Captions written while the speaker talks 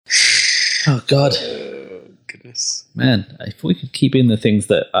Oh, God. Goodness. Man, if we could keep in the things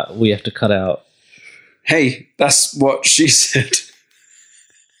that we have to cut out. Hey, that's what she said.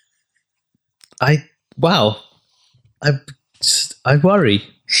 I worry.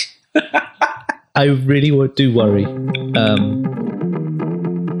 I really do worry.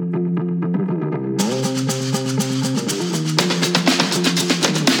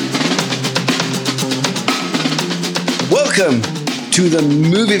 Welcome to the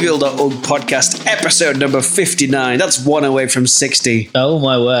Movieville.org podcast, episode number 59. That's one away from 60. Oh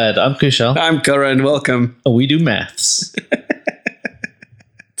my word! I'm Kushal. I'm Karan. Welcome. Oh, we do maths.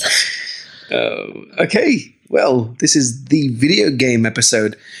 Okay. Well, this is the video game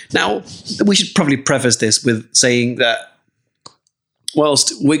episode. Now, we should probably preface this with saying that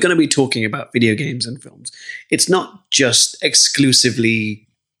whilst we're going to be talking about video games and films, it's not just exclusively...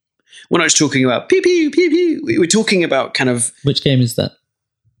 We're not just talking about pew, pew, pew, pew. We're talking about kind of... Which game is that?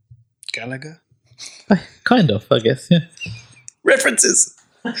 Galaga? Kind of, I guess, yeah. References.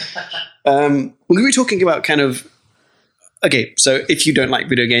 We're going to be talking about kind of... Okay, so if you don't like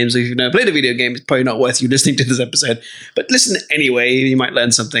video games, or if you've never played a video game, it's probably not worth you listening to this episode. But listen anyway, you might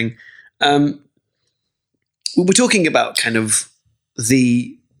learn something. We're talking about kind of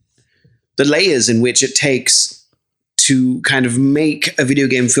the layers in which it takes to kind of make a video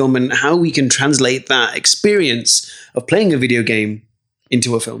game film and how we can translate that experience of playing a video game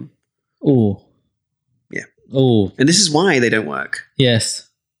into a film. Oh. Yeah. Oh. And this is why they don't work. Yes.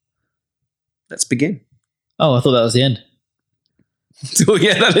 Let's begin. Oh, I thought that was the end. So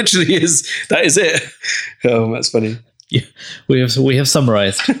yeah, that literally is. That is it. Oh, that's funny. Yeah, we have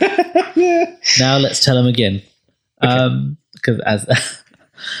summarized. Yeah. Now let's tell them again. Okay. Because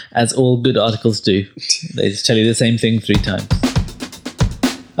as all good articles do, they just tell you the same thing 3 times.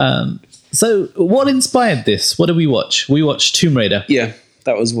 So what inspired this? What did we watch? We watched Tomb Raider. Yeah,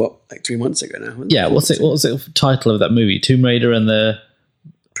 that was like 3 months ago now. Yeah, what was the title of that movie? Tomb Raider and the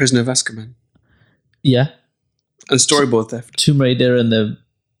Prisoner of Azkaban. Yeah. And Storyboard Theft. Tomb Raider and the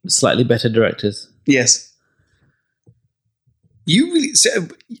slightly better directors. Yes.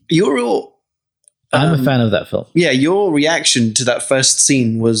 You're all... I'm a fan of that film. Yeah, your reaction to that first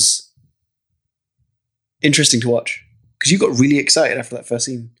scene was interesting to watch because you got really excited after that first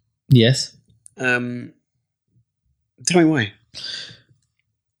scene. Yes. Tell me why.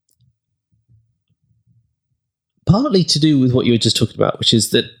 Partly to do with what you were just talking about, which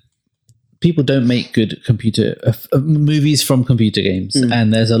is that people don't make good computer movies from computer games,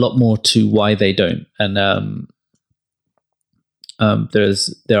 and there's a lot more to why they don't. And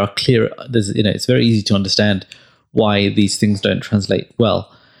it's very easy to understand why these things don't translate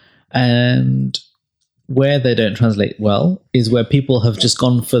well. And where they don't translate well is where people have just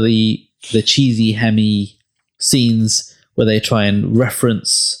gone for the cheesy, hammy scenes where they try and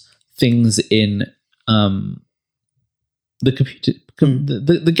reference things in the computer,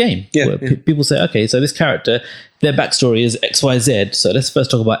 the game. Yeah, where people say, okay, so this character, their backstory is XYZ. So let's first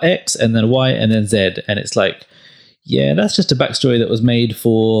talk about X and then Y and then Z. And it's like, yeah, that's just a backstory that was made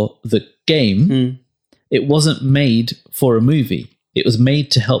for the game. It wasn't made for a movie. It was made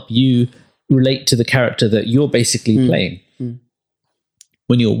to help you relate to the character that you're basically playing.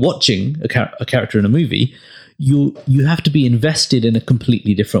 When you're watching a character in a movie, you have to be invested in a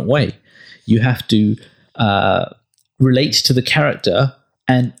completely different way. You have to relate to the character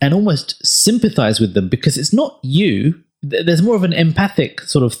and almost sympathize with them because it's not you. There's more of an empathic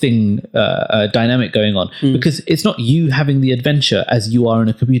sort of thing, dynamic going on because it's not you having the adventure as you are in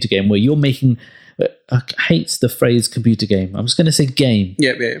a computer game where you're making. Hates the phrase computer game. I'm just going to say game.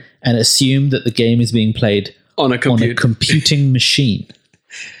 Yeah. And assume that the game is being played on a computing machine.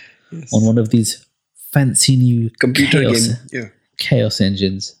 Yes. On one of these fancy new computer chaos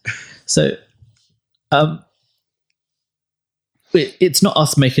engines. So, it's not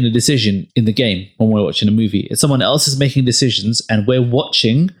us making a decision in the game when we're watching a movie. It's someone else is making decisions and we're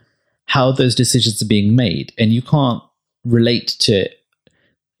watching how those decisions are being made. And you can't relate to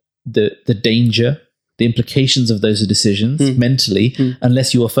the danger, the implications of those decisions mentally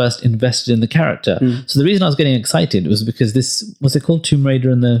unless you are first invested in the character. So the reason I was getting excited was because this, what's it called? Tomb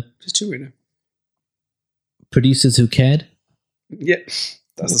Raider and the... Just Tomb Raider. Producers Who Cared? Yeah,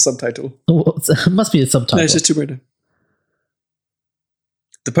 that's the subtitle. It must be a subtitle. No, it's just Tomb Raider.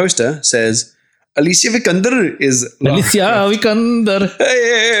 The poster says, Alicia Vikander is Lara Croft.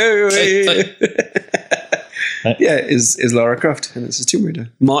 Hey. Yeah, is Lara Croft, and it's a Tomb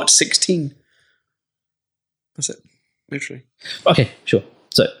Raider. March 16. That's it, literally. Okay, sure.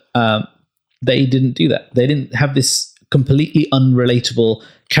 So they didn't do that. They didn't have this completely unrelatable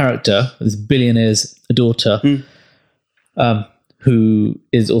character, this billionaire's daughter, who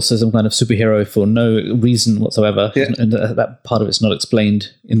is also some kind of superhero for no reason whatsoever. Yeah. And that part of it's not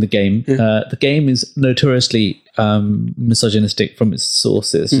explained in the game. Yeah. The game is notoriously misogynistic from its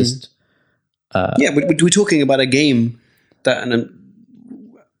source. It's just... we're talking about a game that, and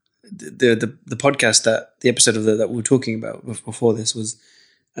the podcast the episode of that we were talking about before this was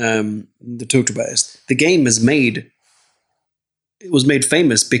they talked about this. The game was made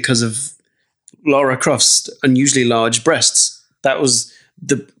famous because of Lara Croft's unusually large breasts. That was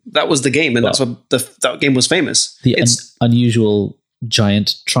the game, and that's what that game was famous. It's unusual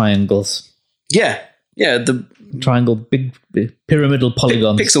giant triangles. Yeah, the Triangle, big pyramidal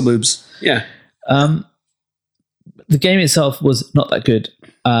polygons. pixel boobs. Yeah. The game itself was not that good,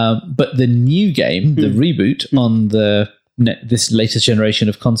 but the new game, the reboot on this latest generation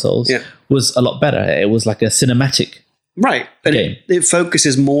of consoles, was a lot better. It was like a cinematic right, and game. It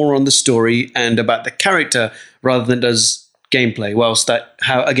focuses more on the story and about the character rather than does gameplay. Whilst they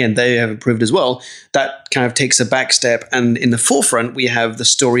have improved as well. That kind of takes a back step, and in the forefront we have the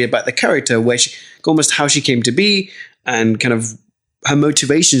story about the character, where almost how she came to be and kind of her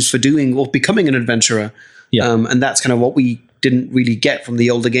motivations for doing or becoming an adventurer. Yeah. And that's kind of what we didn't really get from the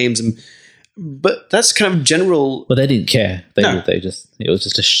older games. But that's kind of general. But they didn't care. It was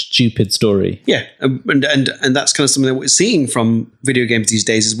just a stupid story. Yeah, and that's kind of something that we're seeing from video games these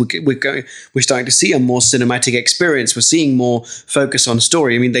days. Is we're starting to see a more cinematic experience. We're seeing more focus on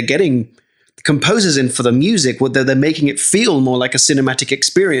story. I mean, they're getting composers in for the music. They're making it feel more like a cinematic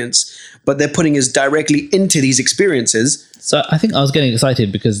experience, but they're putting us directly into these experiences. So I think I was getting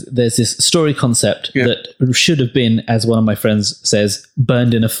excited because there's this story concept that should have been, as one of my friends says,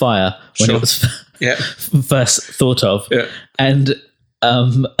 burned in a fire when it was first thought of. Yeah. And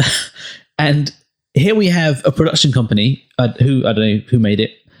here we have a production company who, I don't know who made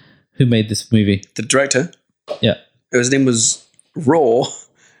it, who made this movie. The director? Yeah. His name was Raw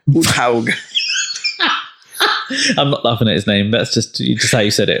Uthaug. I'm not laughing at his name. That's just how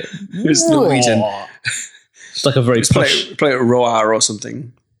you said it. It's Norwegian. It's like a very posh... Play it Raw or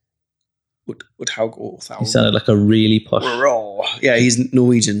something. Uthaug or Uthaug. He sounded like a really posh... Raw. Yeah, he's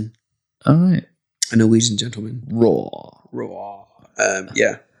Norwegian. All right. A Norwegian gentleman. Raw.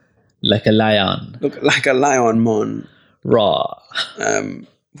 Yeah. Like a lion. Look like a lion, man. Raw.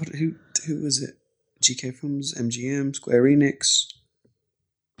 Who was it? GK Films, MGM, Square Enix.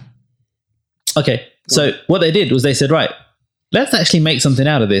 Okay, so what they did was they said, right, let's actually make something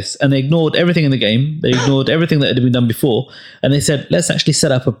out of this. And they ignored everything in the game. They ignored everything that had been done before. And they said, let's actually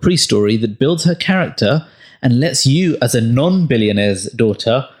set up a pre-story that builds her character and lets you, as a non-billionaire's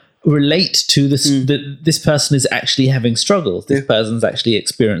daughter, relate to this. That this person is actually having struggles. This person's actually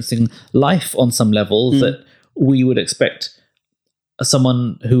experiencing life on some level that we would expect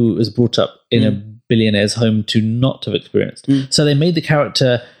someone who was brought up in a billionaire's home to not have experienced. So they made the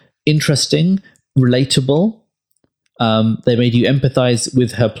character interesting, relatable. They made you empathize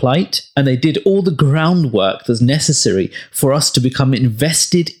with her plight, and they did all the groundwork that's necessary for us to become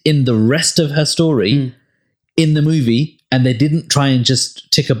invested in the rest of her story in the movie, and they didn't try and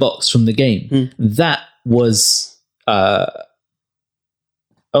just tick a box from the game. That was I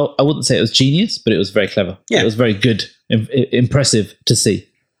wouldn't say it was genius, but it was very clever. It was very good, impressive to see.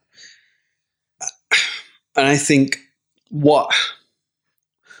 And I think what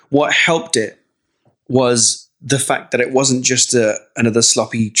helped it was the fact that it wasn't just another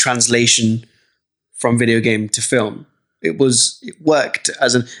sloppy translation from video game to film. It worked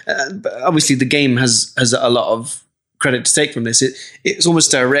as obviously the game has a lot of credit to take from this. It's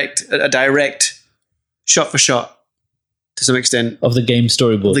almost a direct shot for shot to some extent of the game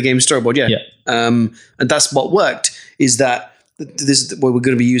storyboard. Yeah. And that's what worked, is that this is where we're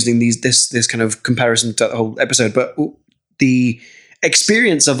going to be using this kind of comparison to the whole episode, but the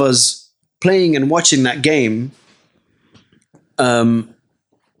experience of us playing and watching that game,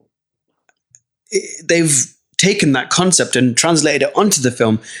 they've taken that concept and translated it onto the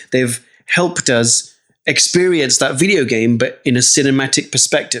film. They've helped us experience that video game, but in a cinematic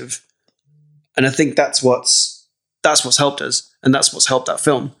perspective. And I think that's what's helped us, and that's what's helped that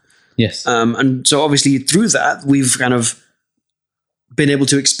film. Yes. And so obviously through that, we've kind of been able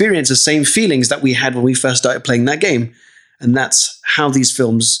to experience the same feelings that we had when we first started playing that game. And that's how these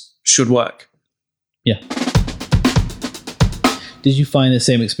films should work. Yeah. Did you find the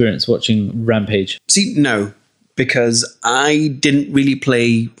same experience watching Rampage? See, no, because I didn't really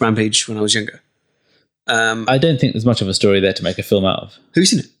play Rampage when I was younger. I don't think there's much of a story there to make a film out of. Who's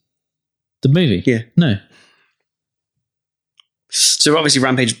seen it? The movie? Yeah. No. So obviously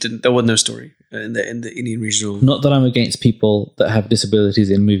Rampage, there was no story in the Indian regional. Not that I'm against people that have disabilities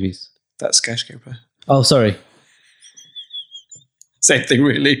in movies. That's Skyscraper. Oh, sorry. Same thing,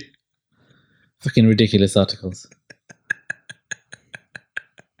 really. Fucking ridiculous articles.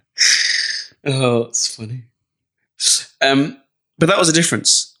 Oh, it's funny. But that was a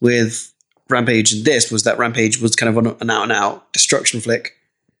difference with Rampage and this, was that Rampage was kind of an out-and-out destruction flick,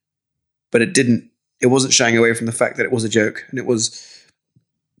 but it wasn't shying away from the fact that it was a joke, and it was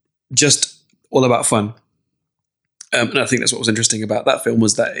just all about fun. And I think that's what was interesting about that film,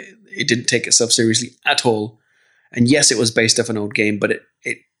 was that it didn't take itself seriously at all. And yes, it was based off an old game, but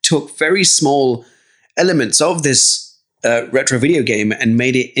it took very small elements of this retro video game and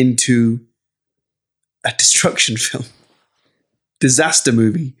made it into a destruction film. Disaster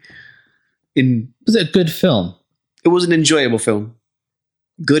movie. Was it a good film? It was an enjoyable film.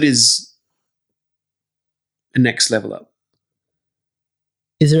 Good is a next level up.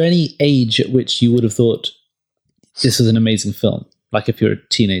 Is there any age at which you would have thought this was an amazing film? Like if you're a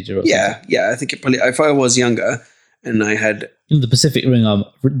teenager or something? Yeah. I think it probably, if I was younger and I had... The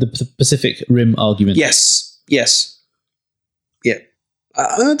Pacific Rim argument. Yes. Yeah.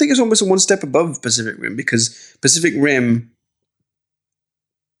 I don't think it's almost one step above Pacific Rim, because Pacific Rim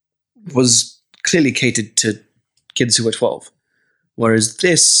was clearly catered to kids who were 12, whereas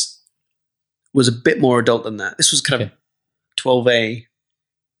this was a bit more adult than that. This was kind of 12A,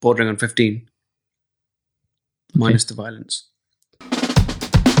 bordering on 15, minus the violence.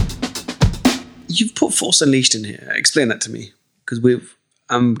 You've put Force Unleashed in here. Explain that to me, because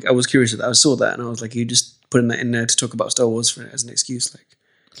I was curious that I saw that and I was like, you just putting that in there to talk about Star Wars as an excuse, like?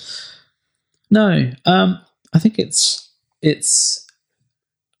 No, I think it's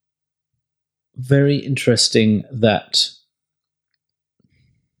very interesting that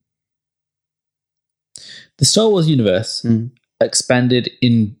the Star Wars universe expanded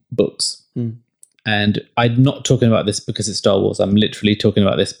in books. And I'm not talking about this because it's Star Wars. I'm literally talking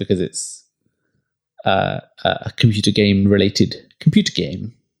about this because it's a computer game related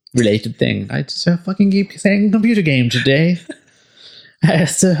thing. I just fucking keep saying computer game today.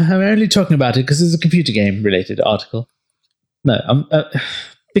 So I'm only talking about it because it's a computer game related article. No,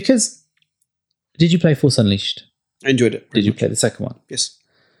 because... Did you play Force Unleashed? I enjoyed it. Did you play the second one? Yes.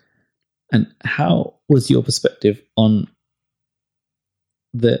 And how was your perspective on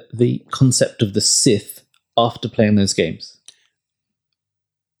the concept of the Sith after playing those games?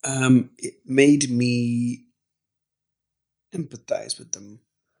 It made me empathize with them.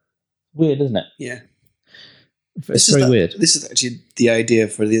 Weird, isn't it? Yeah. It's very weird. This is actually the idea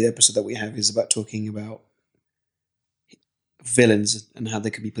for the episode that we have, is about talking about villains and how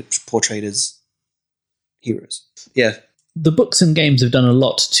they could be portrayed as heroes. Yeah. The books and games have done a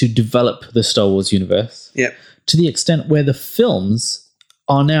lot to develop the Star Wars universe. Yeah. To the extent where the films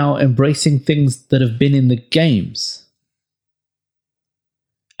are now embracing things that have been in the games.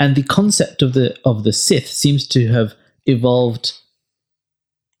 And the concept of the Sith seems to have evolved.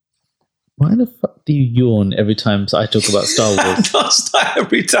 Why the fuck do you yawn every time I talk about Star Wars? Not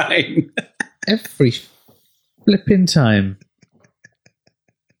every time. Every flipping time.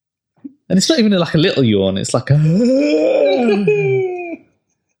 And it's not even like a little yawn. It's like a...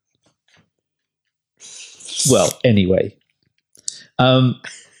 Well, anyway.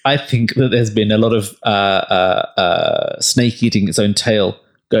 I think that there's been a lot of snake eating its own tail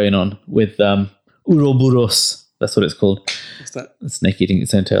going on with Ouroboros. That's what it's called. What's that? Snake eating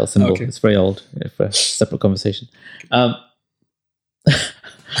its own tail symbol. Okay. It's very old for a separate conversation.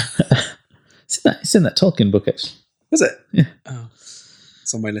 It's in that Tolkien book, actually. Is it? Yeah. Oh,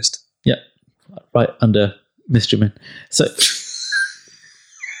 it's on my list. Yeah, right under Mystery Men. So,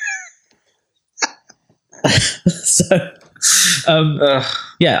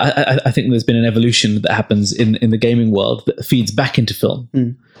 yeah, I think there's been an evolution that happens in the gaming world that feeds back into film,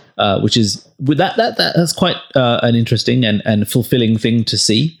 which is with that's quite an interesting and fulfilling thing to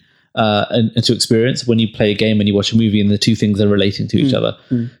see and to experience when you play a game and you watch a movie and the two things are relating to each other.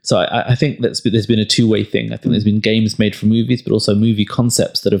 So I think there's been a two-way thing. I think there's been games made for movies, but also movie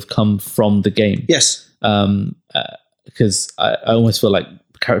concepts that have come from the game. Yes. Because I almost feel like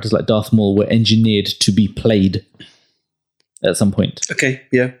characters like Darth Maul were engineered to be played at some point. Okay.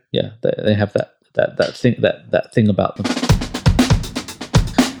 Yeah. Yeah. They have that thing about them.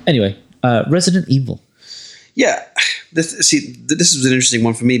 Anyway, Resident Evil. Yeah. This was an interesting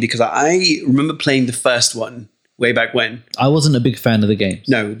one for me because I remember playing the first one way back when. I wasn't a big fan of the games.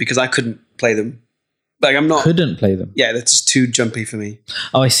 No, because I couldn't play them. Like I'm not. Couldn't play them. Yeah, that's just too jumpy for me.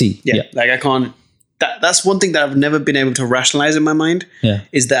 Oh, I see. Yeah. Like I can't. That's one thing that I've never been able to rationalize in my mind. Yeah.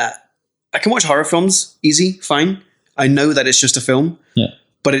 Is that I can watch horror films easy, fine. I know that it's just a film. Yeah.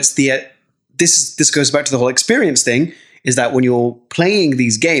 But it's this goes back to the whole experience thing. Is that when you're playing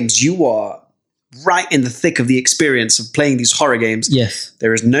these games, you are right in the thick of the experience of playing these horror games. Yes.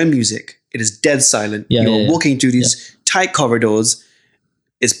 There is no music. It is dead silent. You're walking through these tight corridors.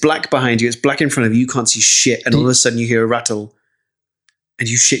 It's black behind you. It's black in front of you. You can't see shit. And all of a sudden you hear a rattle and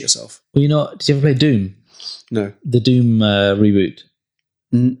you shit yourself. Well, did you ever play Doom? No. The Doom reboot.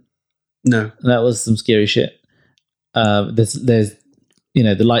 No. That was some scary shit. There's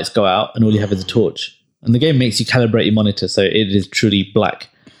the lights go out and all you have is a torch. And the game makes you calibrate your monitor, so it is truly black.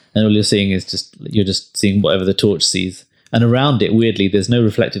 And all you're seeing is you're just seeing whatever the torch sees. And around it, weirdly, there's no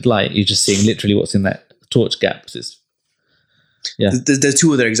reflected light. You're just seeing literally what's in that torch gap. There's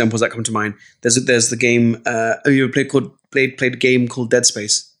two other examples that come to mind. There's the game. Have you ever played a game called Dead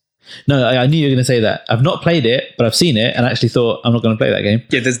Space? No, I knew you were going to say that. I've not played it, but I've seen it and actually thought I'm not going to play that game.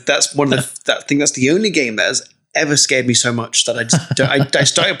 Yeah, that's one of the. I think that's the only game that has ever scared me so much that I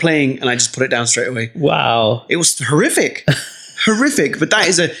started playing and I just put it down straight away. Wow, it was horrific. Horrific, but that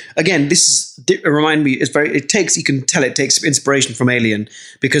is remind me. You can tell it takes inspiration from Alien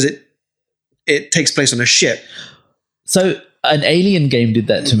because it takes place on a ship. So an Alien game did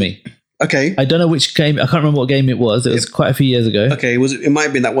that to me. Okay, I don't know which game. I can't remember what game it was. It was quite a few years ago. Okay, it might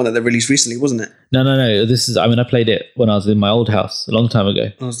have been that one that they released recently, wasn't it? No. I played it when I was in my old house a long time ago.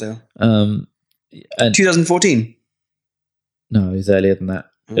 Rosedale. 2014. No, it was earlier than that.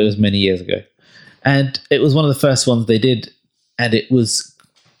 It was many years ago, and it was one of the first ones they did. And it was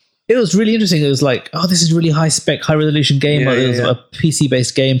really interesting. It was like, oh, this is really high spec, high resolution game. It was a PC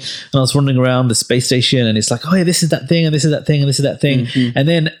based game, and I was wandering around the space station, and it's like, oh yeah, this is that thing, and this is that thing, and this is that thing, and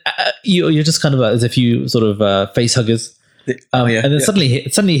then you're just kind of like, as if you sort of face huggers, and then suddenly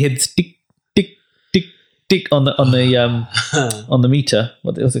hits tick tick tick tick on the meter.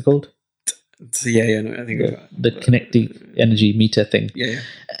 What was it called? No, I think the kinetic energy meter thing. Yeah.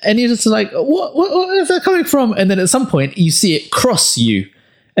 And you're just like, what is that coming from? And then at some point you see it cross you,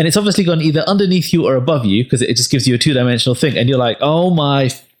 and it's obviously gone either underneath you or above you because it just gives you a 2-dimensional thing. And you're like, oh my,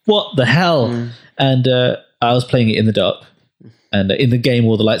 what the hell? And I was playing it in the dark, and in the game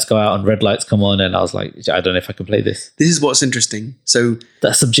all the lights go out and red lights come on, and I was like, I don't know if I can play this. This is what's interesting. So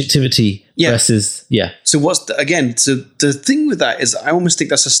that subjectivity versus So the thing with that is I almost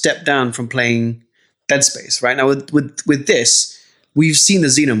think that's a step down from playing Dead Space. Right now with this, we've seen the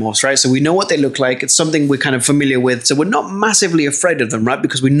xenomorphs, right? So we know what they look like. It's something we're kind of familiar with. So we're not massively afraid of them, right?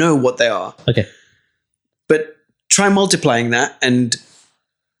 Because we know what they are. Okay. But try multiplying that and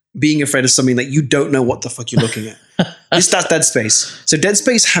being afraid of something that you don't know what the fuck you're looking at. That's Dead Space. So Dead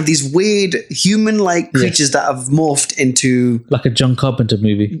Space have these weird human-like creatures that have morphed into... like a John Carpenter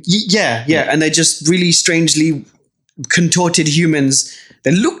movie. Yeah. And they're just really strangely contorted humans.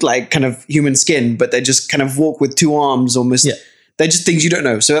 They look like kind of human skin, but they just kind of walk with 2 arms almost. Yeah. They're just things you don't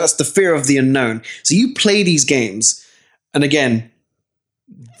know. So that's the fear of the unknown. So you play these games, and again,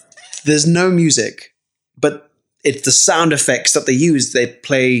 there's no music, but it's the sound effects that they use. They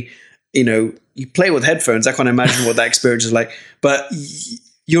play, you play with headphones. I can't imagine what that experience is like. But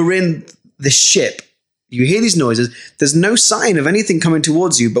you're in the ship. You hear these noises. There's no sign of anything coming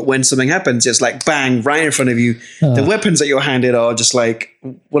towards you, but when something happens, it's like bang, right in front of you. The weapons that you're handed are just like,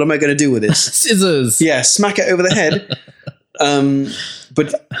 what am I going to do with this? Scissors. Yeah, smack it over the head.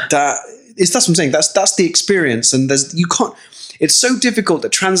 But that's what I'm saying. That's the experience, and it's so difficult to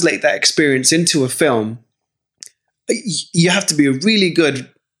translate that experience into a film. You have to be a really good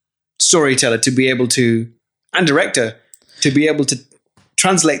storyteller to be able to, and director, to be able to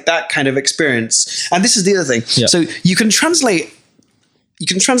translate that kind of experience. And this is the other thing. Yeah. So you can translate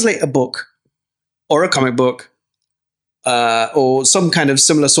a book or a comic book or some kind of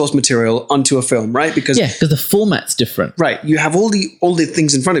similar source material onto a film, right? Because the format's different. Right. You have all the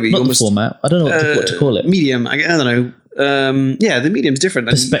things in front of you. Not the format. I don't know what to call it. Medium. I don't know. The medium's different.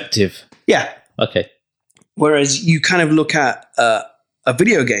 Perspective. Yeah. Okay. Whereas you kind of look at a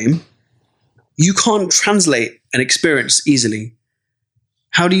video game, you can't translate an experience easily.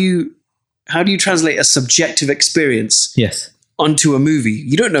 How do you translate a subjective experience onto a movie?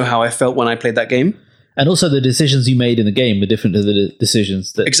 You don't know how I felt when I played that game. And also the decisions you made in the game are different to the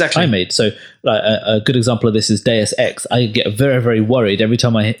decisions that I made. So a good example of this is Deus Ex. I get very, very worried every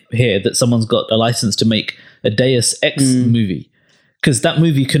time I hear that someone's got a license to make a Deus Ex movie. Because that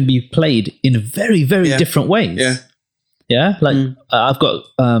movie can be played in very, very different ways. Yeah. Yeah? Like I've got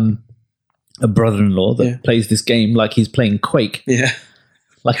a brother-in-law that plays this game like he's playing Quake. Yeah.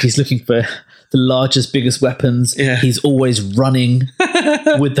 Like he's looking for the largest, biggest weapons. Yeah. He's always running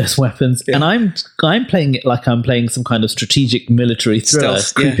with those weapons. Yeah. And I'm playing it like I'm playing some kind of strategic military thriller,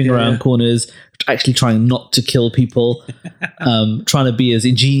 creeping around corners, actually trying not to kill people, trying to be as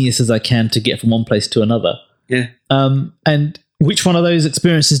ingenious as I can to get from one place to another. Yeah. And which one of those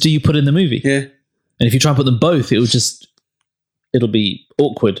experiences do you put in the movie? Yeah. And if you try and put them both, it'll be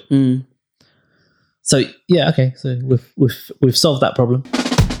awkward. So yeah, okay. So we've solved that problem.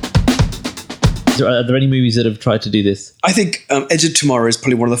 Are there any movies that have tried to do this? I think Edge of Tomorrow is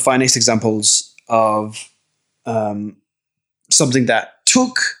probably one of the finest examples of something that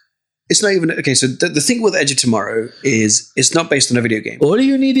took. It's not even okay. So the thing with Edge of Tomorrow is it's not based on a video game. All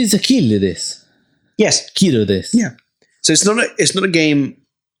you need is a kill this. Yes, Kill this. yeah. So it's not a game.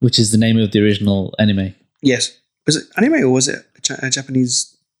 Which is the name of the original anime. Yes, was it anime or was it a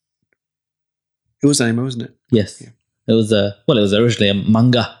Japanese? It was anime, wasn't it? Yes, it was it was originally a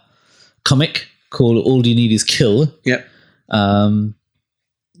manga comic called All You Need Is Kill. Yeah.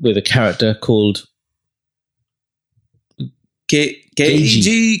 With a character called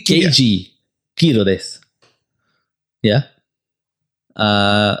Keiji. Kiro desu. Yeah.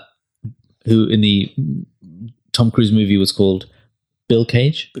 Who in the Tom Cruise movie was called Bill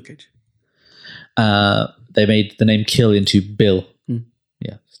Cage. Okay. They made the name Kill into Bill.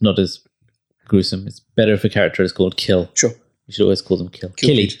 Yeah, it's not as gruesome. It's better if a character is called Kill. Sure. You should always call them Kill.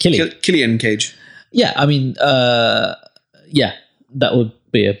 Killian Cage. Yeah, I mean, yeah, that would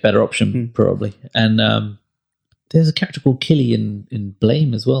be a better option probably. And there's a character called Killy in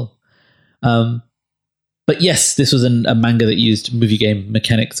Blame as well. But yes, this was a manga that used movie game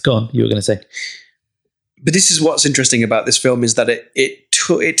mechanics. Go on, you were going to say. But this is what's interesting about this film is that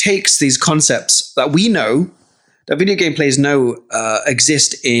it takes these concepts that we know, that video game players know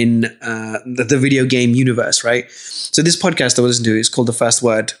exist in the video game universe, right? So this podcast that I listen to is called The First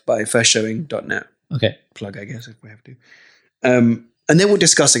Word by firstshowing.net. Okay. Plug, I guess, if we have to. And they were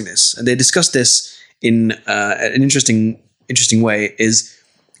discussing this, and they discussed this in an interesting way, is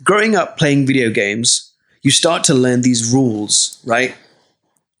growing up playing video games, you start to learn these rules, right?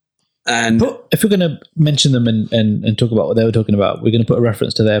 And but if we're going to mention them and talk about what they were talking about, we're going to put a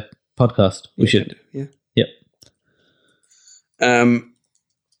reference to their podcast. We should. Yeah. Yep.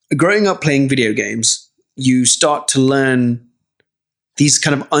 Growing up playing video games, you start to learn these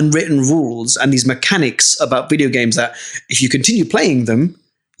kind of unwritten rules and these mechanics about video games that if you continue playing them,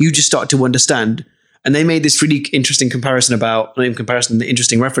 you just start to understand. And they made this really interesting comparison the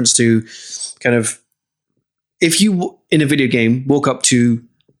interesting reference to kind of, if you in a video game walk up to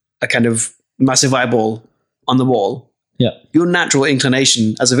a kind of massive eyeball on the wall, yeah, your natural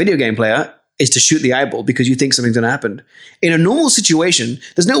inclination as a video game player is to shoot the eyeball because you think something's going to happen. In a normal situation,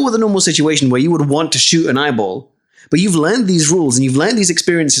 there's no other normal situation where you would want to shoot an eyeball, but you've learned these rules and you've learned these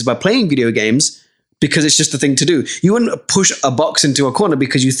experiences by playing video games because it's just the thing to do. You wouldn't push a box into a corner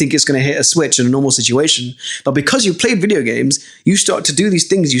because you think it's going to hit a switch in a normal situation. But because you played video games, you start to do these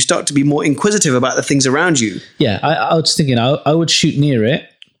things. You start to be more inquisitive about the things around you. Yeah, I was thinking I would shoot near it.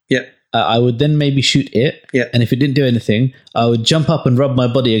 Yeah. I would then maybe shoot it. Yeah. And if it didn't do anything, I would jump up and rub my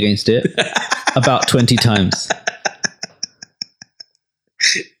body against it about 20 times.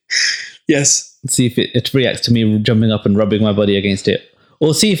 Yes. See if it reacts to me jumping up and rubbing my body against it.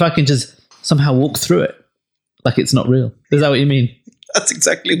 Or see if I can just somehow walk through it like it's not real. Is that what you mean? That's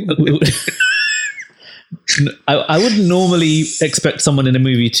exactly what I wouldn't normally expect someone in a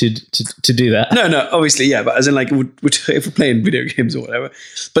movie to do that. No, obviously, yeah. But as in, like, if we're playing video games or whatever.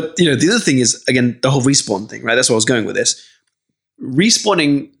 But, you know, the other thing is, again, the whole respawn thing, right? That's where I was going with this.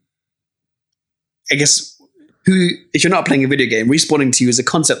 Respawning, I guess, if you're not playing a video game, respawning to you is a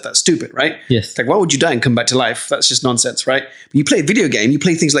concept that's stupid, right? Yes. Like, why would you die and come back to life? That's just nonsense, right? You play a video game, you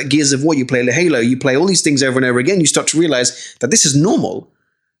play things like Gears of War, you play Halo, you play all these things over and over again, you start to realize that this is normal.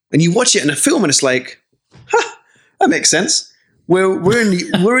 And you watch it in a film and it's like, that makes sense. We're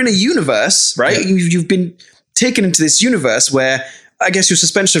in a universe, right? Yeah. You've been taken into this universe where I guess your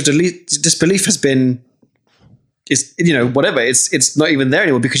suspension of disbelief has been, whatever. It's not even there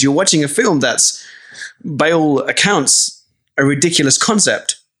anymore because you're watching a film that's, by all accounts, a ridiculous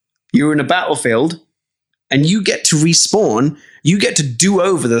concept. You're in a battlefield and you get to respawn. You get to do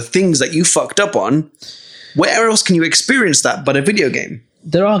over the things that you fucked up on. Where else can you experience that but a video game?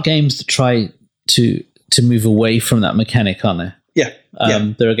 There are games that try to move away from that mechanic, aren't there? Yeah.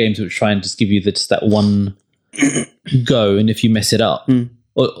 There are games which try and just give you just that one go, and if you mess it up,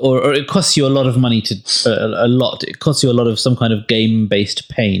 or it costs you a lot of money it costs you a lot of some kind of game-based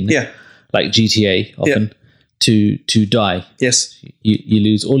pain. Yeah. Like GTA often to die. Yes. You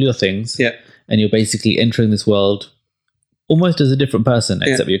lose all your things. Yeah. And you're basically entering this world almost as a different person,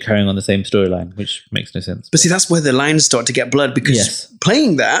 except you're carrying on the same storyline, which makes no sense. But see, that's where the lines start to get blurred because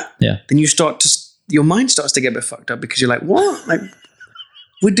playing that, then your mind starts to get a bit fucked up because you're like, what? Like,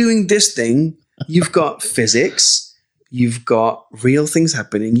 we're doing this thing. You've got physics. You've got real things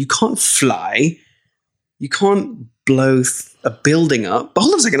happening. You can't fly. You can't blow a building up. But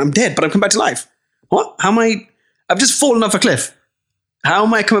hold on a second, I'm dead, but I've come back to life. what? I've just fallen off a cliff. How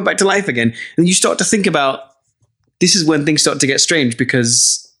am I coming back to life again? And you start to think about, this is when things start to get strange,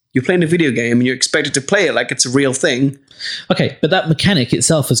 because you're playing a video game and you're expected to play it like it's a real thing. Okay, but that mechanic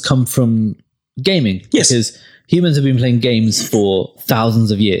itself has come from gaming. Yes. Because humans have been playing games for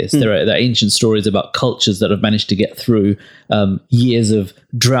thousands of years. There are ancient stories about cultures that have managed to get through years of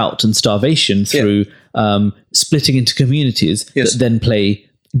drought and starvation through splitting into communities that then play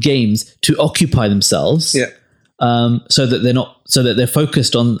games to occupy themselves. Yeah. So that they're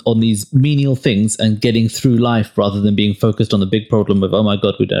focused on these menial things and getting through life rather than being focused on the big problem of, oh my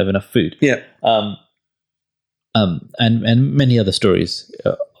God, we don't have enough food. Yeah. And many other stories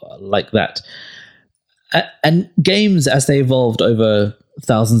like that. And games, as they evolved over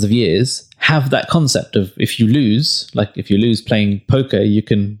thousands of years, have that concept of, if you lose playing poker, you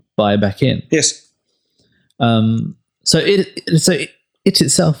can buy back in. Yes. So it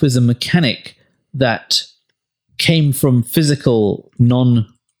itself is a mechanic that came from physical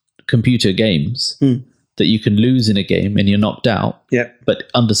non-computer games that you can lose in a game and you're knocked out. Yeah. But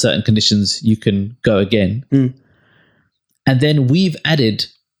under certain conditions, you can go again. And then we've added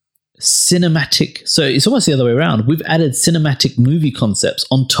cinematic. So it's almost the other way around. We've added cinematic movie concepts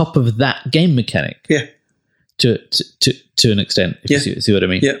on top of that game mechanic. Yeah. To an extent, if you see what I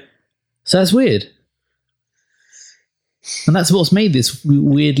mean. Yeah. So that's weird. And that's what's made this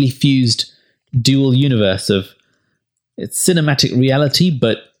weirdly fused dual universe of, it's cinematic reality,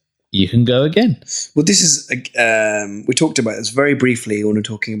 but you can go again. Well, this is, we talked about this very briefly when we were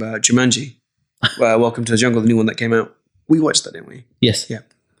talking about Jumanji. Welcome to the Jungle, the new one that came out. We watched that, didn't we? Yes. Yeah.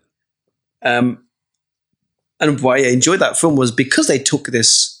 And why I enjoyed that film was because they took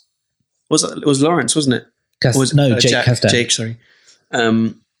this, it was Lawrence, wasn't it? Jake Kasdan. Jake, sorry.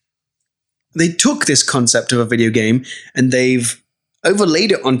 They took this concept of a video game and they've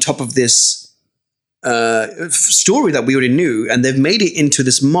overlaid it on top of this story that we already knew, and they've made it into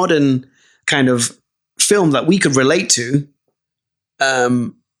this modern kind of film that we could relate to,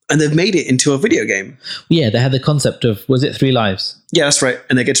 and they've made it into a video game. Yeah, they had the concept of, was it 3 lives? Yeah, that's right.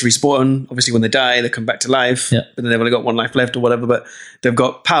 And they get to respawn. Obviously, when they die, they come back to life. Yeah. But then they've only got 1 life left or whatever, but they've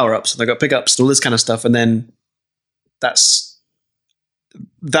got power-ups, and they've got pickups, and all this kind of stuff. And then that's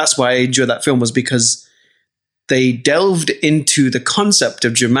why I enjoyed that film, was because they delved into the concept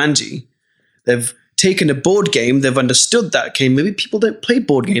of Jumanji. They've taken a board game, they've understood that, okay, maybe people don't play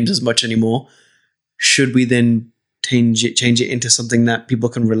board games as much anymore. Should we then change it into something that people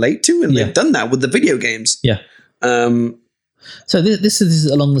can relate to? And they've done that with the video games. Yeah. So this is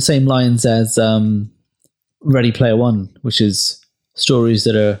along the same lines as Ready Player One, which is stories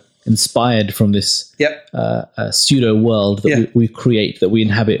that are inspired from this pseudo world that we create, that we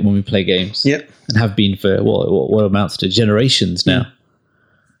inhabit when we play games, and have been for what amounts to generations now.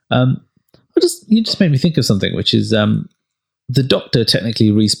 You just made me think of something, which is the Doctor technically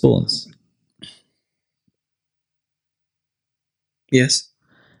respawns. Yes.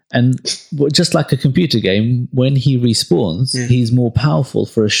 And just like a computer game, when he respawns, he's more powerful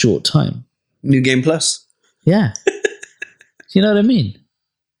for a short time. New Game Plus. Yeah. Do you know what I mean?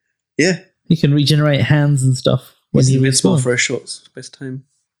 Yeah. He can regenerate hands and stuff when he respawns for a short space of time.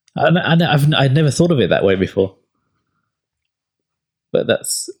 I'd never thought of it that way before. But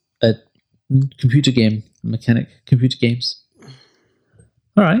that's a computer game mechanic. Computer games.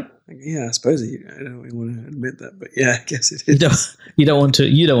 All right. Yeah, I suppose I don't really want to admit that, but yeah, I guess it is. You don't want to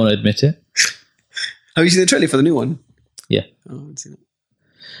admit it. Have you seen the trailer for the new one? Yeah. Oh, I haven't seen it.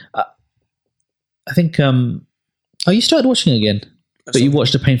 I think. You started watching again, but you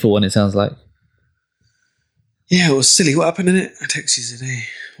watched a painful one. It sounds like. Yeah, it was silly. What happened in it? I texted you today.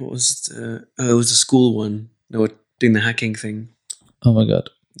 What was it? It was the school one. They were doing the hacking thing. Oh my God.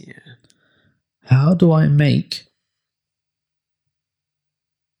 Yeah. How do I make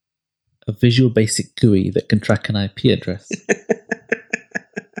a Visual Basic GUI that can track an IP address?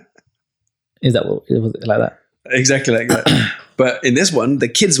 Was it like that? Exactly like that. But in this one, the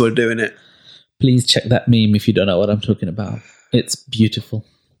kids were doing it. Please check that meme if you don't know what I'm talking about. It's beautiful.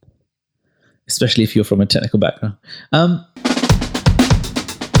 Especially if you're from a technical background.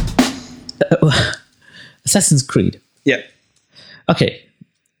 Assassin's Creed. Yeah. Okay.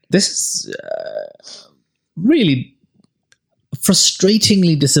 This is really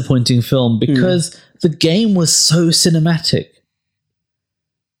frustratingly disappointing film because the game was so cinematic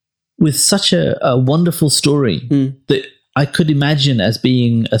with such a wonderful story that I could imagine as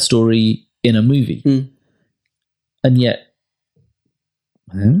being a story in a movie. And yet,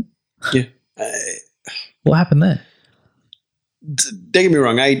 what happened there? Don't get me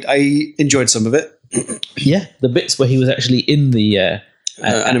wrong, I enjoyed some of it. Yeah, the bits where he was actually in the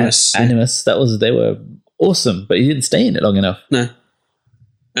Animus. Animus. They were awesome, but he didn't stay in it long enough. No.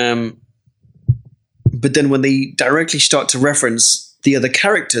 But then when they directly start to reference the other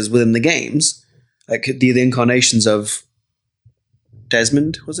characters within the games, like the incarnations of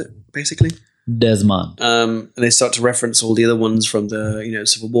Desmond, was it basically? Desmond. And they start to reference all the other ones from the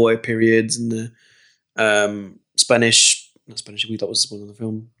Civil War periods and the Not Spanish. That was one of the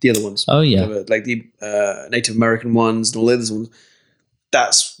film. The other ones. Oh yeah, like the Native American ones and all the other ones.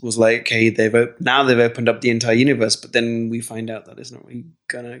 That was like, hey, they've opened up the entire universe, but then we find out that it's not really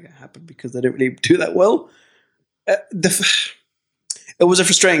gonna happen because they don't really do that well. It was a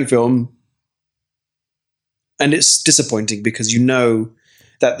frustrating film, and it's disappointing because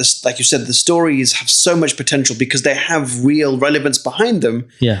that like you said, the stories have so much potential because they have real relevance behind them,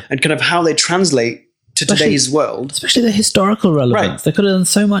 and kind of how they translate to today's world, especially the historical relevance. Right. They could have done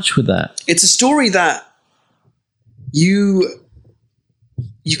so much with that. It's a story that you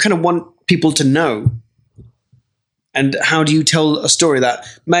kind of want people to know. And how do you tell a story that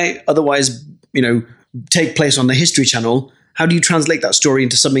may otherwise, take place on the History Channel? How do you translate that story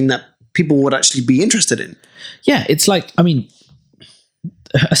into something that people would actually be interested in? Yeah, it's like,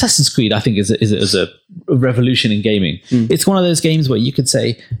 Assassin's Creed, I think, is a revolution in gaming. It's one of those games where you could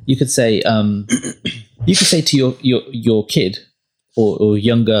say to your kid or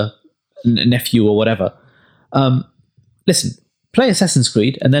younger nephew or whatever, listen, play Assassin's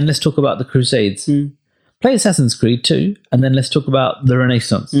Creed, and then let's talk about the Crusades. Play Assassin's Creed 2, and then let's talk about the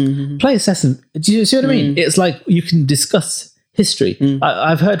Renaissance. Play do you see what I mean? It's like you can discuss history.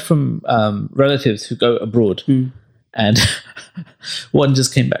 I've heard from relatives who go abroad, and one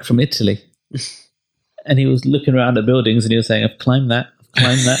just came back from Italy, and he was looking around at buildings, and he was saying, "I've climbed that, I've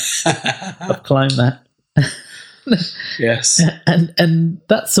climbed that, I've climbed that." Yes, and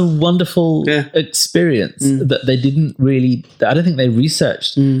that's a wonderful experience that they didn't really. I don't think they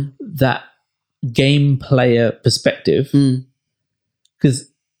researched that game player perspective,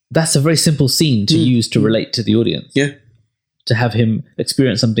 because that's a very simple scene to use to relate to the audience. Yeah, to have him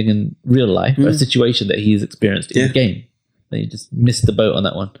experience something in real life, or a situation that he's experienced in the game. Then you just missed the boat on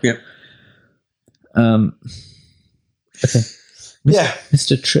that one. Yeah. Okay.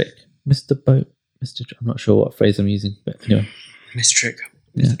 Mr. Trick, missed the boat. I'm not sure what phrase I'm using, but anyway. Mr. Trick.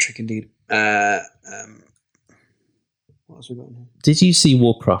 Mr. Trick indeed. What else we got in here? Did you see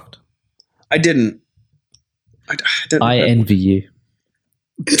Warcraft? I didn't. I envy you.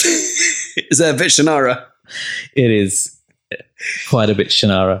 Is that a bit Shannara? It is quite a bit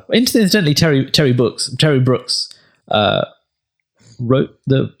Shannara. Incidentally, Terry Brooks wrote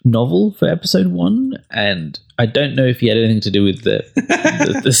the novel for episode 1, and I don't know if he had anything to do with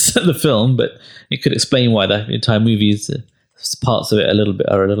the film, but it could explain why the entire movie is parts of it are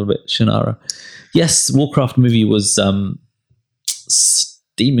a little bit Shannara. Yes, Warcraft movie was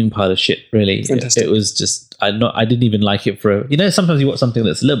steaming pile of shit. Really, fantastic. It was just I didn't even like it for sometimes you watch something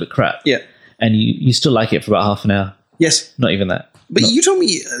that's a little bit crap, and you still like it for about half an hour. Yes, not even that. But you told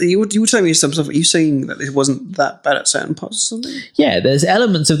me you were telling me some stuff. Are you saying that it wasn't that bad at certain parts or something? Yeah, there's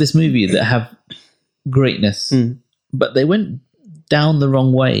elements of this movie that have greatness, but they went down the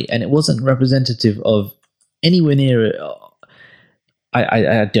wrong way, and it wasn't representative of anywhere near.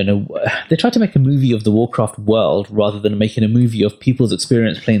 I don't know. They tried to make a movie of the Warcraft world rather than making a movie of people's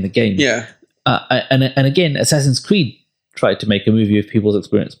experience playing the game. Yeah, and again, Assassin's Creed tried to make a movie of people's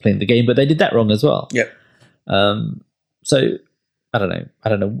experience playing the game, but they did that wrong as well. Yeah. So I don't know. I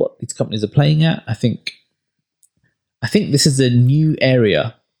don't know what these companies are playing at. I think this is a new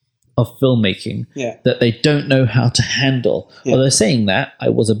area of filmmaking that they don't know how to handle. Yeah. Although saying that, I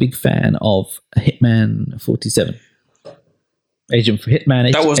was a big fan of Hitman 47.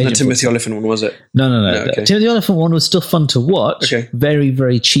 That wasn't a Timothy Olyphant one, was it? No. Okay. Timothy Olyphant one was still fun to watch. Okay. Very,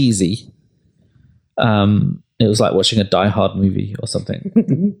 very cheesy. It was like watching a Die Hard movie or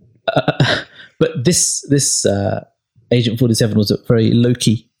something. But this Agent 47 was a very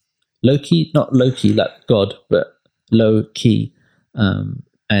low-key, not low-key like God, but low-key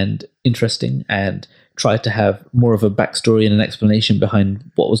and interesting, and tried to have more of a backstory and an explanation behind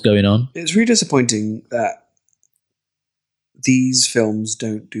what was going on. It's really disappointing that these films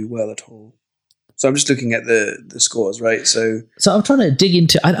don't do well at all. So I'm just looking at the scores, right? So I'm trying to dig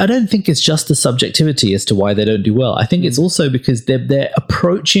into. I don't think it's just the subjectivity as to why they don't do well. I think it's also because they're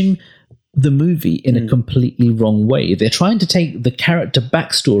approaching the movie in a completely wrong way. They're trying to take the character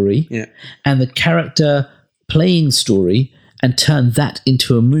backstory and the character playing story and turn that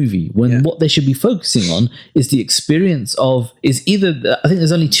into a movie, when what they should be focusing on is the experience of, is either, I think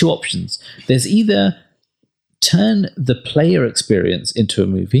there's only two options. There's either turn the player experience into a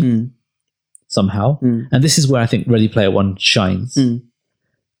movie somehow, and this is where I think Ready Player One shines,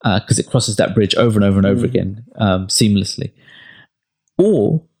 because it crosses that bridge over and over and over again seamlessly.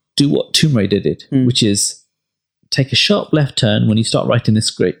 Or do what Tomb Raider did, which is take a sharp left turn when you start writing the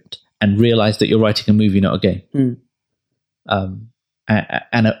script and realize that you're writing a movie, not a game.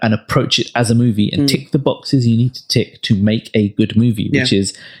 And approach it as a movie and tick the boxes you need to tick to make a good movie, which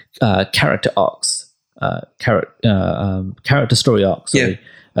is character arcs, character story arcs,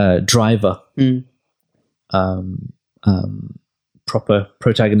 driver, proper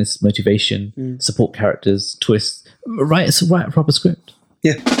protagonist motivation, support characters, twists. Write a proper script.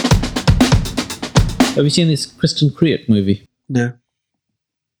 Yeah. Have you seen this Kristen Kriuk movie? No.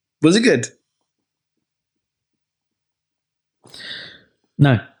 Was it good?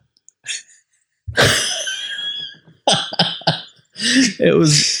 No. It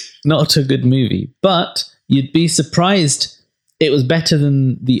was not a good movie, but you'd be surprised it was better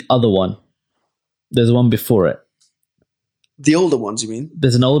than the other one. There's one before it. The older ones, you mean?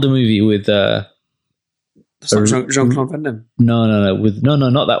 There's an older movie with That's not Jean-Claude Van Damme. No,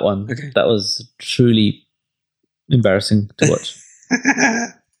 not that one. Okay. That was truly embarrassing to watch.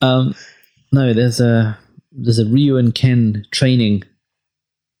 No, there's a Ryu and Ken training,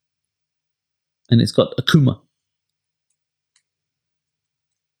 and it's got Akuma.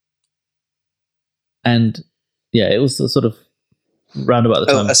 And yeah, it was sort of round about the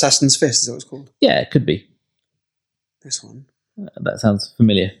time. Assassin's Fist, is that what it's called? Yeah, it could be. This one. That sounds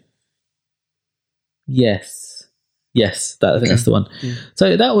familiar. Yes, I think that's the one. Yeah.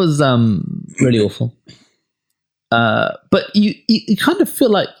 So that was really awful. But you kind of feel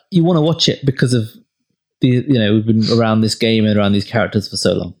like you want to watch it because of we've been around this game and around these characters for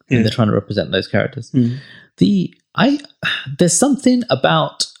so long, and they're trying to represent those characters. There's something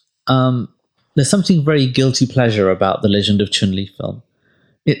about there's something very guilty pleasure about the Legend of Chun-Li film.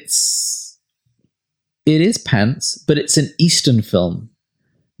 It is pants, but it's an Eastern film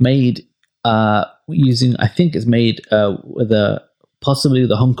made using, I think it's made with possibly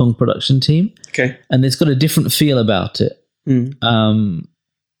the Hong Kong production team. Okay. And it's got a different feel about it. And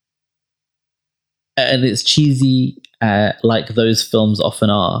it's cheesy like those films often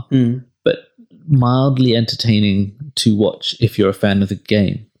are, but mildly entertaining to watch if you're a fan of the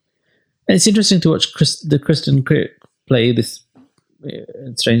game. And it's interesting to watch the Kristen Kriuk play this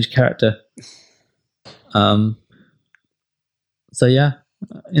strange character. So yeah,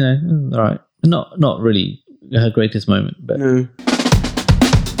 all right. Not really her greatest moment, but no.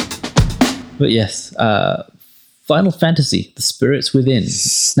 But yes, Final Fantasy: The Spirits Within.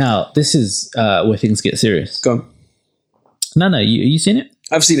 Now this is where things get serious. Go on. No, you seen it?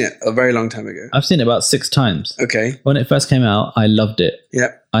 I've seen it a very long time ago. I've seen it about 6 times. Okay. When it first came out, I loved it.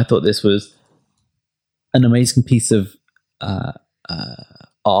 Yeah. I thought this was an amazing piece of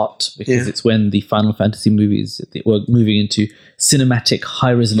art because it's when the Final Fantasy movies were moving into cinematic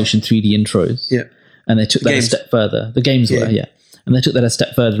high-resolution 3D intros. Yeah. And they took that a step further. The games were, and they took that a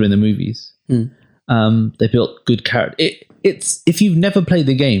step further in the movies. They built good character. It's if you've never played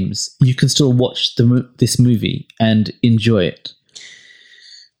the games, you can still watch this movie and enjoy it.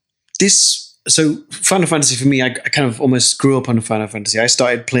 So Final Fantasy for me, I kind of almost grew up on Final Fantasy. I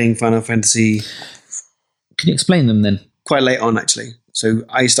started playing Final Fantasy. Can you explain them then? Quite late on, actually. So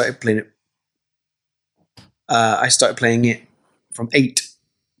I started playing it. I started playing it from 8.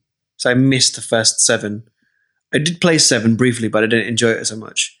 So I missed the first 7. I did play 7 briefly, but I didn't enjoy it so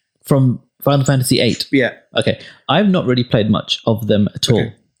much. From Final Fantasy 8? Yeah. Okay. I've not really played much of them at all.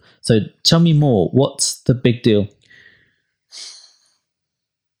 Okay. So tell me more. What's the big deal?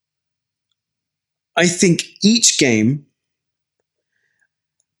 I think each game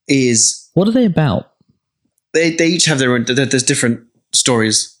is... What are they about? They each have their own... There's different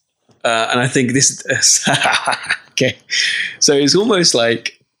stories. And I think this... Okay. So it's almost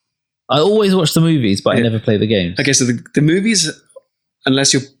like... I always watch the movies, but I never play the games. Okay, so the movies,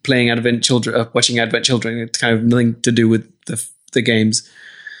 unless you're playing Advent Children, watching Advent Children, it's kind of nothing to do with the games.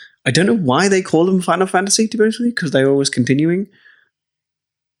 I don't know why they call them Final Fantasy, to be honest with you, because they're always continuing.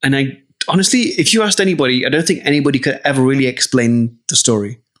 And honestly, if you asked anybody, I don't think anybody could ever really explain the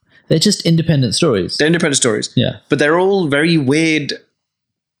story. They're just independent stories. They're independent stories. Yeah. But they're all very weird.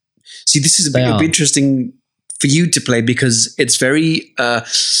 See, this is a bit interesting for you to play because it's very...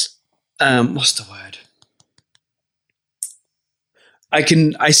 what's the word?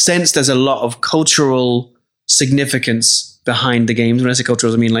 I sense there's a lot of cultural significance behind the games. When I say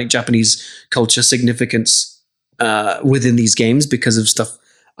cultural, I mean like Japanese culture significance within these games because of stuff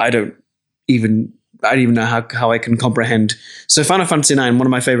I don't even know how I can comprehend. So Final Fantasy IX, one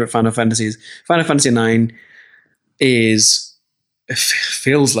of my favorite Final Fantasies. Final Fantasy IX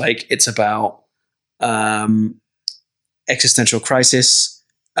feels like it's about existential crisis.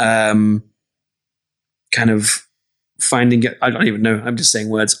 kind of finding it. I don't even know. I'm just saying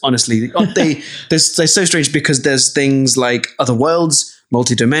words. Honestly, they're so strange because there's things like other worlds,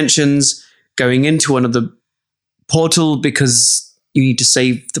 multi-dimensions, going into another portal because you need to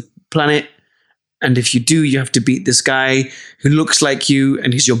save the planet. And if you do, you have to beat this guy who looks like you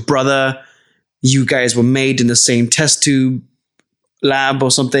and he's your brother. You guys were made in the same test tube lab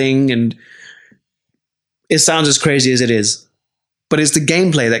or something. And it sounds as crazy as it is. But it's the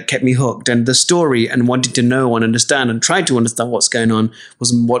gameplay that kept me hooked, and the story and wanting to know and understand and try to understand what's going on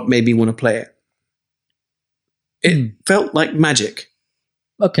was what made me want to play it. It felt like magic.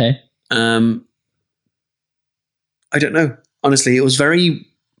 Okay. I don't know. Honestly, it was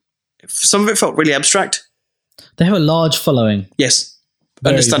some of it felt really abstract. They have a large following. Yes.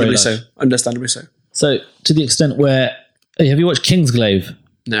 Very, Understandably very so. Understandably so. So to the extent where, have you watched Kingsglaive?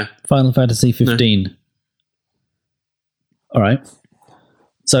 No. Final Fantasy 15. No. All right.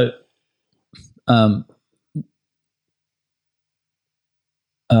 So, Aaron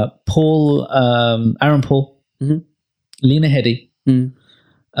Paul, mm-hmm. Lena Headey,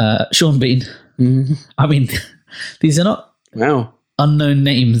 Sean Bean. Mm-hmm. I mean, these are not unknown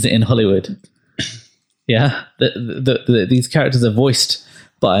names in Hollywood. Yeah, these characters are voiced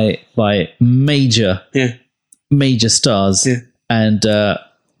by major stars, and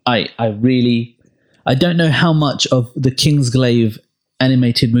I don't know how much of the Kingsglaive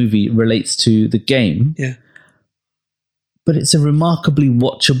animated movie relates to the game. Yeah. But it's a remarkably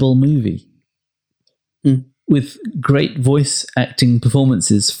watchable movie with great voice acting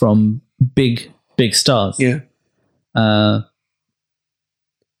performances from big stars. Yeah.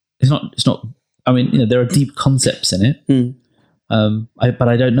 It's not, I mean, there are deep concepts in it. But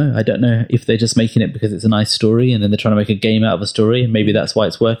I don't know. I don't know if they're just making it because it's a nice story and then they're trying to make a game out of a story and maybe that's why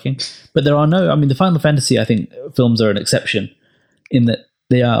it's working. But the Final Fantasy, I think, films are an exception in that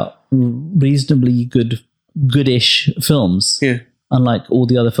they are reasonably goodish films. Yeah. Unlike all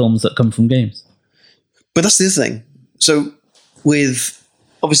the other films that come from games. But that's the thing. So with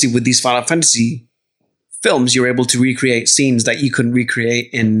these Final Fantasy films, you're able to recreate scenes that you couldn't recreate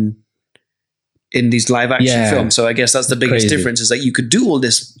in these live action films. So I guess that's the biggest difference, is that you could do all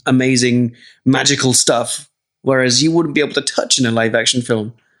this amazing magical stuff, whereas you wouldn't be able to touch in a live action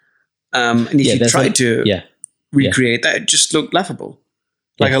film. And if you tried to recreate that, it just looked laughable.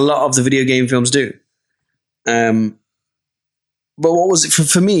 Like a lot of the video game films do. But what was it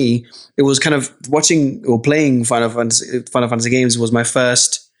for me? It was kind of watching or playing Final Fantasy games was my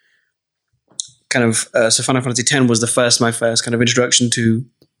first kind of. So Final Fantasy X was my first kind of introduction to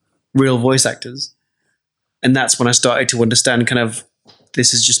real voice actors, and that's when I started to understand kind of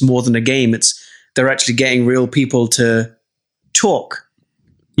this is just more than a game. They're actually getting real people to talk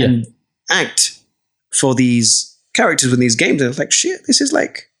and act for these characters in these games. And it's like, shit, this is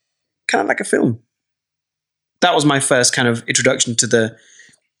like kind of like a film. That was my first kind of introduction to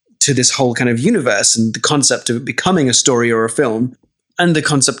this whole kind of universe and the concept of it becoming a story or a film, and the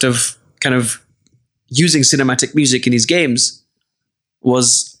concept of kind of using cinematic music in these games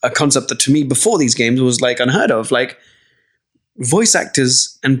was a concept that to me before these games was like unheard of. Like voice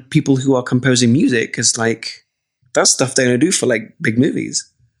actors and people who are composing music is like, that's stuff they're going to do for like big movies.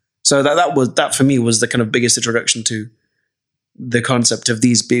 So that for me was the kind of biggest introduction to the concept of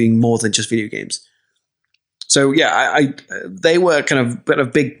these being more than just video games. So yeah, they were kind of a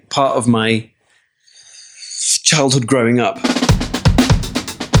big part of my childhood growing up.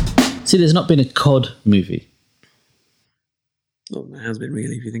 See, there's not been a COD movie. Well, there has been,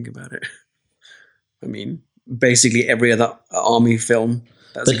 really, if you think about it. I mean, basically every other army film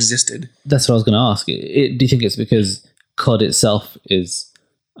that's existed. That's what I was going to ask. Do you think it's because COD itself is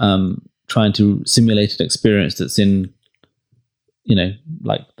trying to simulate an experience that's in,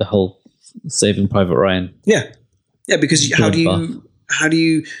 like the whole Saving Private Ryan? Yeah, because how do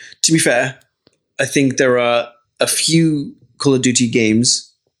you? To be fair, I think there are a few Call of Duty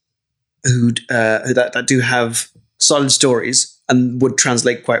games that do have solid stories and would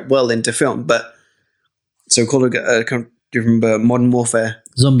translate quite well into film. But so do you remember Modern Warfare?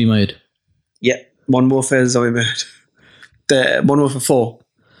 Zombie mode. Yeah, Modern Warfare, zombie mode. The Modern Warfare 4.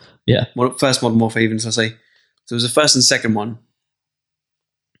 Yeah. First Modern Warfare, even, so I say. So it was the first and second one.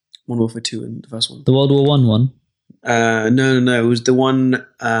 Modern Warfare 2 and the first one. The World War I one? No. It was the one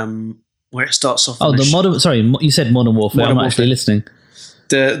where it starts off. Oh, sorry, you said Modern Warfare. I'm actually listening.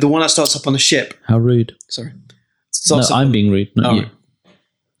 The one that starts up on the ship. How rude. Sorry. No, I'm being rude, not you.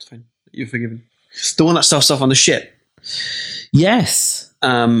 It's fine. You're forgiven. The one that starts off on the ship. Yes.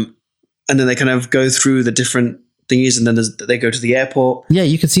 And then they kind of go through the different thingies, and then they go to the airport. Yeah,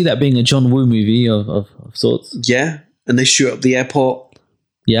 you could see that being a John Woo movie of sorts. Yeah, and they shoot up the airport.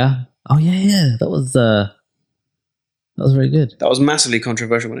 Yeah. Oh yeah. That was very good. That was massively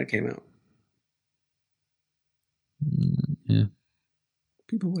controversial when it came out. Yeah.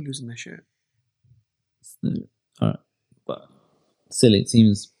 People were losing their shit. All right, but silly. It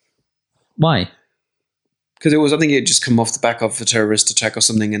seems. Why? Because I think it just come off the back of a terrorist attack or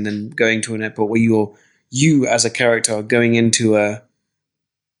something, and then going to an airport where you as a character are going into an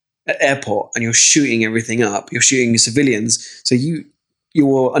airport and you're shooting everything up. You're shooting civilians, so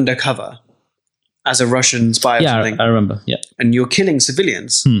you're undercover as a Russian spy or something. I remember. Yeah, and you're killing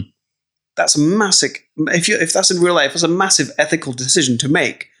civilians. That's a massive. If that's in real life, it's a massive ethical decision to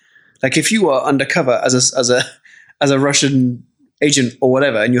make. Like if you are undercover as a Russian agent or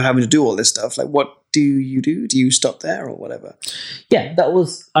whatever, and you're having to do all this stuff, like what do you do? Do you stop there or whatever? Yeah, that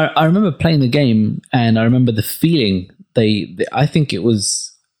was. I remember playing the game, and I remember the feeling. I think it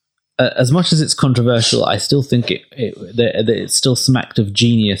was as much as it's controversial. I still think it still smacked of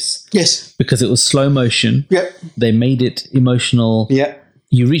genius. Yes, because it was slow motion. Yep, they made it emotional. Yeah,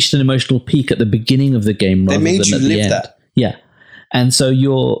 you reached an emotional peak at the beginning of the game rather than at the end. Yeah, and so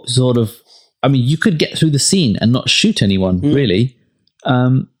you're sort of. I mean, you could get through the scene and not shoot anyone, really.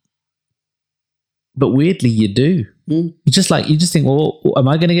 But weirdly, you do. You just think, well, am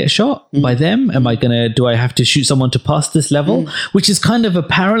I going to get shot by them? Do I have to shoot someone to pass this level? Which is kind of a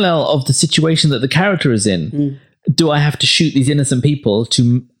parallel of the situation that the character is in. Do I have to shoot these innocent people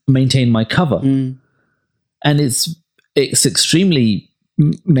to maintain my cover? And it's extremely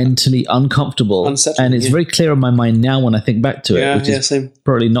mentally uncomfortable, unsettling, and it's very clear in my mind now when I think back to it, which is same.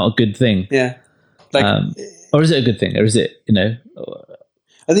 Probably not a good thing. Yeah, or is it a good thing? Or is it,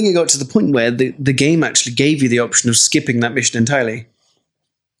 I think it got to the point where the game actually gave you the option of skipping that mission entirely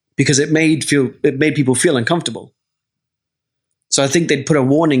because it made people feel uncomfortable. So I think they'd put a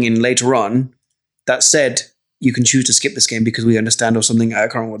warning in later on that said you can choose to skip this game because we understand or something. I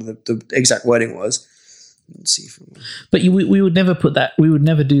can't remember what the exact wording was. Let's see. But we would never put that. We would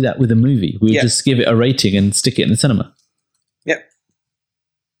never do that with a movie. We would just give it a rating and stick it in the cinema. Yep.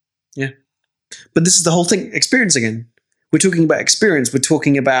 Yeah. But this is the whole thing. Experience again. We're talking about experience. We're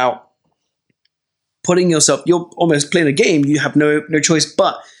talking about putting yourself. You're almost playing a game. You have no choice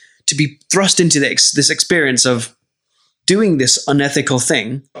but to be thrust into this experience of doing this unethical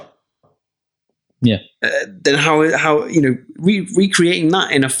thing. Yeah. Then how recreating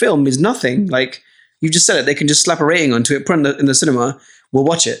that in a film is nothing. Like you just said it. They can just slap a rating onto it, put it in the cinema. We'll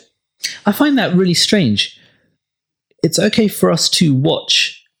watch it. I find that really strange. It's okay for us to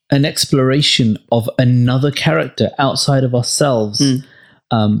watch an exploration of another character outside of ourselves,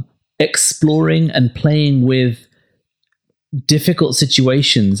 exploring and playing with difficult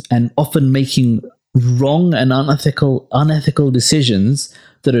situations and often making wrong and unethical decisions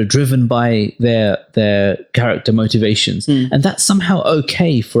that are driven by their character motivations. And that's somehow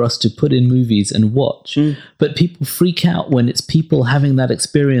okay for us to put in movies and watch. But people freak out when it's people having that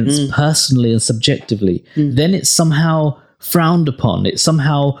experience personally and subjectively. Then it's somehow frowned upon. It's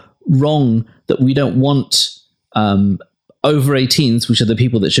somehow wrong that we don't want over 18s, which are the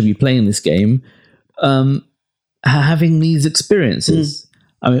people that should be playing this game, having these experiences.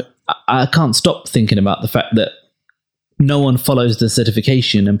 I mean, I can't stop thinking about the fact that no one follows the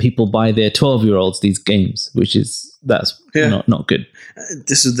certification and people buy their 12-year-olds these games, that's not good.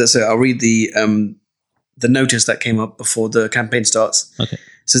 I'll read the notice that came up before the campaign starts. Okay.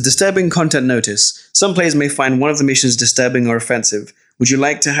 It says, disturbing content notice. Some players may find one of the missions disturbing or offensive. Would you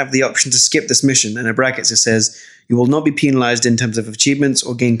like to have the option to skip this mission? And in brackets it says, you will not be penalized in terms of achievements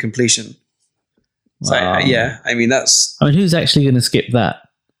or game completion. So, I mean, who's actually going to skip that?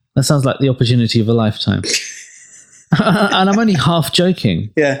 That sounds like the opportunity of a lifetime. And I'm only half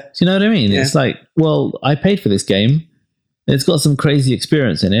joking. Yeah. Do you know what I mean? Yeah. It's like, well, I paid for this game. It's got some crazy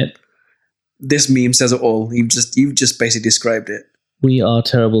experience in it. This meme says it all. You've just basically described it. We are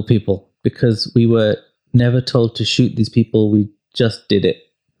terrible people because we were never told to shoot these people. We just did it.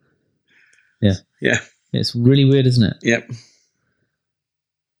 Yeah. Yeah. It's really weird, isn't it? Yep.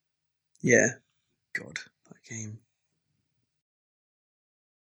 Yeah. God, that game.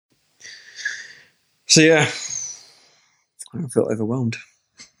 So yeah, I feel overwhelmed.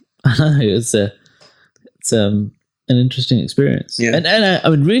 I know it's an interesting experience. Yeah. And I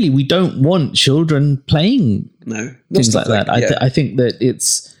mean, really, we don't want children playing things like that. I think that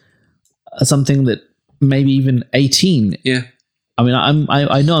it's something that maybe even 18. Yeah. I mean,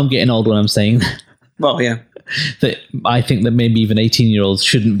 I know I'm getting old when I'm saying that. Well, yeah. That I think that maybe even 18-year-olds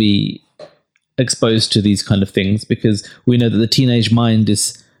shouldn't be exposed to these kind of things because we know that the teenage mind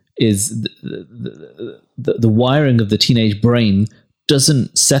is the wiring of the teenage brain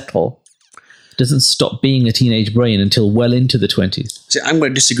doesn't settle doesn't stop being a teenage brain until well into the 20s. See, I'm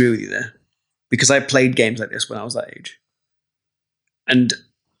going to disagree with you there, because I played games like this when I was that age, and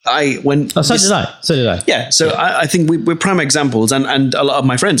So did I. Yeah, so I think we're prime examples, and a lot of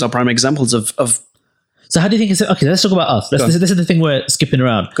my friends are prime examples of. So how do you think it's okay? Let's talk about us. This is the thing we're skipping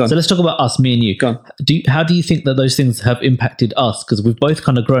around. So let's talk about us, me and you. Go on. How do you think that those things have impacted us? Because we've both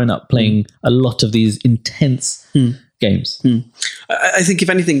kind of grown up playing a lot of these intense games. I think if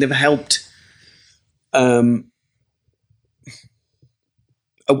anything, they've helped.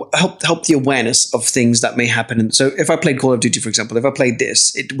 Help the awareness of things that may happen. And so if I played Call of Duty, for example, if I played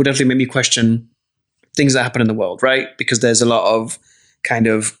this, it would definitely make me question things that happen in the world, right? Because there's a lot of kind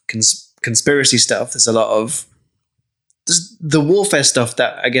of conspiracy stuff. There's a lot of the warfare stuff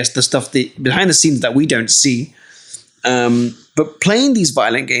that I guess the stuff behind the scenes that we don't see. But playing these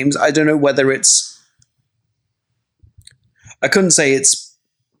violent games, I don't know whether I couldn't say it's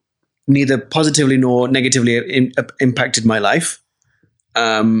neither positively nor negatively impacted my life.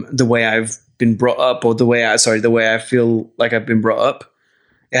 The way I've been brought up, or the way I feel like I've been brought up,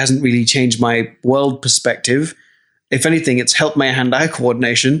 it hasn't really changed my world perspective. If anything, it's helped my hand-eye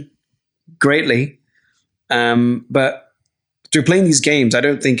coordination greatly. But through playing these games, I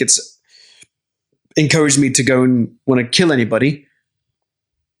don't think it's encouraged me to go and want to kill anybody.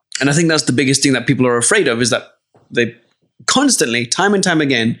 And I think that's the biggest thing that people are afraid of, is that they constantly, time and time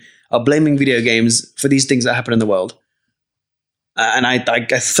again, are blaming video games for these things that happen in the world. And I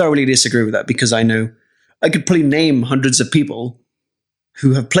thoroughly disagree with that, because I know I could probably name hundreds of people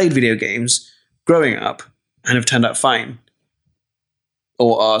who have played video games growing up and have turned out fine,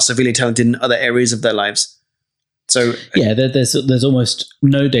 or are severely talented in other areas of their lives. So yeah, there's almost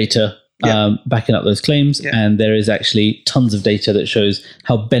no data backing up those claims, and there is actually tons of data that shows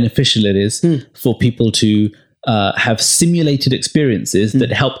how beneficial it is for people to have simulated experiences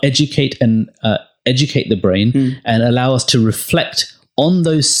that help educate the brain and allow us to reflect on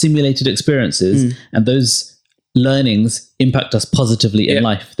those simulated experiences, and those learnings impact us positively in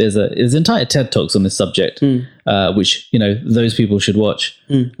life. There's entire TED Talks on this subject, which those people should watch,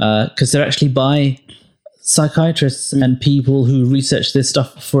 because they're actually by psychiatrists and people who research this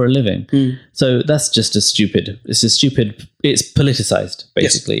stuff for a living. So that's just it's politicized,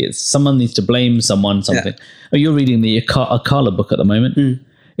 basically. It's someone needs to blame something. Oh, you're reading the Akala book at the moment.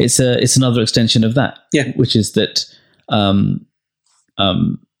 It's another extension of that, which is that I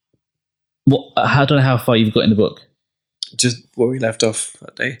don't know how far you've got in the book. Just where we left off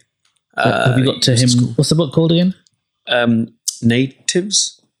that day. Have you got to him? School. What's the book called again?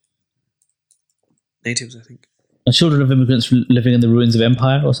 Natives, I think. Children of Immigrants Living in the Ruins of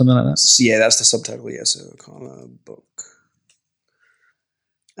Empire, or something like that? Yeah, that's the subtitle. Yeah, so Akala book.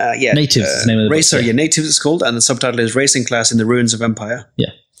 Natives is the name of the book. Sorry, Natives it's called, and the subtitle is Racing Class in the Ruins of Empire.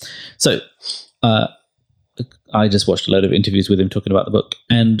 Yeah. So I just watched a load of interviews with him talking about the book,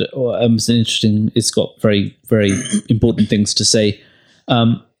 and it's interesting. It's got very, very important things to say.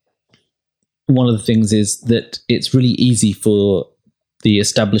 One of the things is that it's really easy for the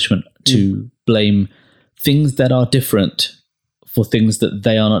establishment to blame things that are different for things that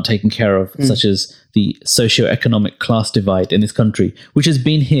they are not taking care of, such as the socio-economic class divide in this country, which has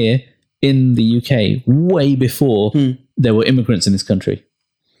been here in the UK way before there were immigrants in this country.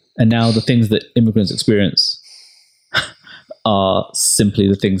 And now the things that immigrants experience are simply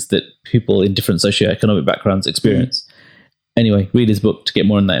the things that people in different socio-economic backgrounds experience. Anyway, read his book to get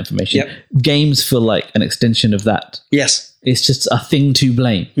more on that information. Games feel like an extension of that. Yes. It's just a thing to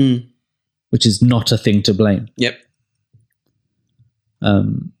blame, which is not a thing to blame. Yep.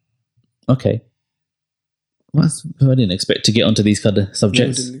 Okay. Well, I didn't expect to get onto these kind of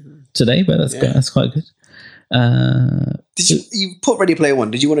subjects today, but that's quite good. You put Ready Player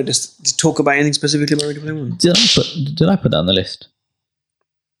One? Did you want to just talk about anything specifically about Ready Player One? Did I put that on the list?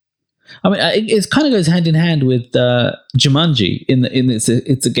 I mean, it kind of goes hand in hand with Jumanji.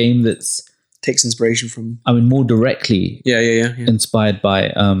 It's a game that's takes inspiration from. I mean, more directly. Inspired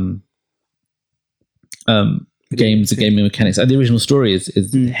by games and gaming mechanics. The original story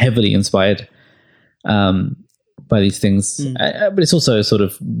is heavily inspired by these things, but it's also a sort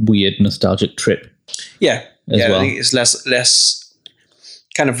of weird nostalgic trip. Yeah, well. I think it's less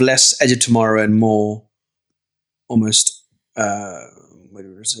Edge of Tomorrow and more almost what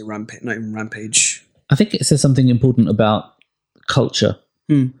do we say, Rampage? Not even Rampage. I think it says something important about culture,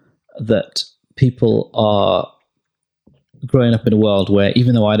 that people are growing up in a world where,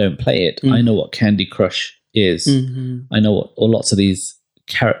 even though I don't play it, I know what Candy Crush is. I know what lots of these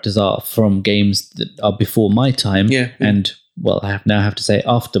characters are from games that are before my time, and I have to say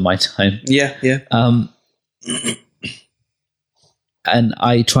after my time. and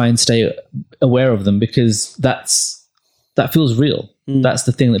I try and stay aware of them because that feels real. That's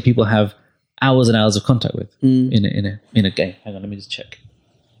the thing that people have hours and hours of contact with in a game. Hang on, let me just check.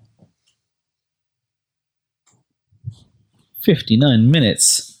 59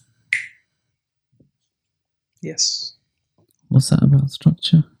 minutes. Yes. What's that about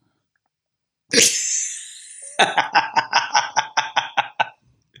structure?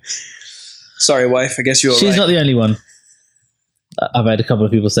 Sorry, wife. I guess you're She's right. not the only one. I've had a couple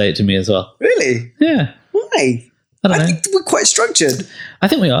of people say it to me as well. Really? Yeah. Why? I don't know. think we're quite structured. I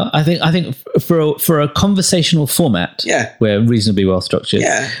think we are. I think for a conversational format, Yeah. we're reasonably well structured.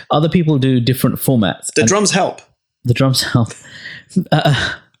 Yeah. Other people do different formats. The drums help. The drums help.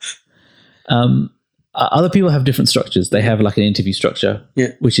 Other people have different structures. They have like an interview structure,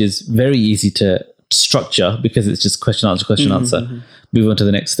 which is very easy to structure because it's just question answer, question answer. Move on to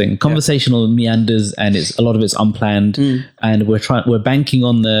the next thing. Conversational meanders, and a lot of it's unplanned. And we're banking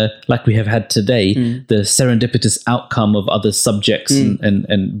on like we have had today, the serendipitous outcome of other subjects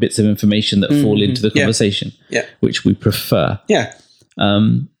and bits of information that fall into the conversation, which we prefer. Yeah.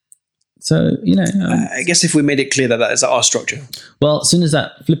 So, I guess if we made it clear that is our structure. Well, as soon as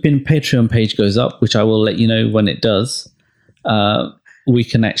that flipping Patreon page goes up, which I will let you know when it does, we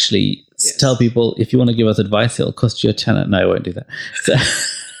can actually tell people, if you want to give us advice, it'll cost you a tenner. No, I won't do that. So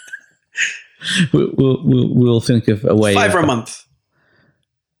we'll think of a way. $5 a month.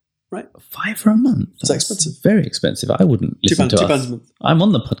 Right? $5 a month? That's expensive. Very expensive. I wouldn't listen to us. £2 a month. I'm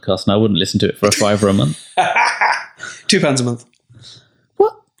on the podcast and I wouldn't listen to it for a $5 a month. £2 a month.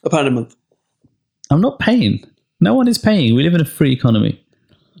 What? £1 a month. I'm not paying. No one is paying. We live in a free economy.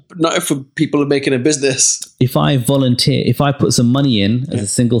 Not if people are making a business. If I volunteer, if I put some money in as a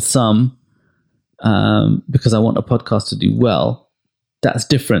single sum, because I want a podcast to do well, that's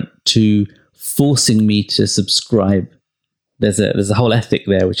different to forcing me to subscribe. There's a whole ethic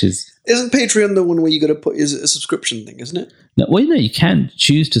there, which is... Isn't Patreon the one where you got to put is a subscription thing, isn't it? No, well, you can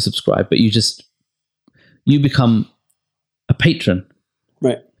choose to subscribe, but you become a patron.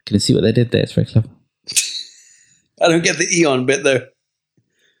 Right. Can you see what they did there? It's very clever. I don't get the Eon bit though.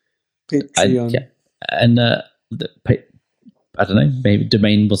 Patreon. And I don't know, maybe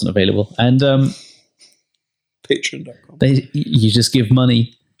domain wasn't available. And Patreon.com. You just give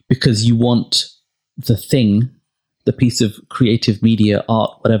money because you want the thing, the piece of creative media,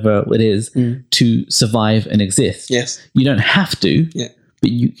 art, whatever it is, to survive and exist. Yes. You don't have to. Yeah.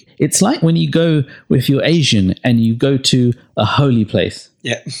 But it's like when you go, if you're Asian and you go to a holy place.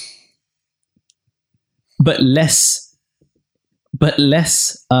 Yeah. But less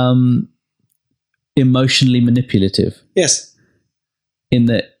emotionally manipulative. Yes. In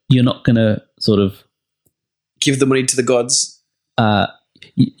that you're not going to sort of give the money to the gods.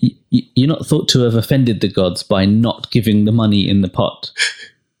 You're not thought to have offended the gods by not giving the money in the pot.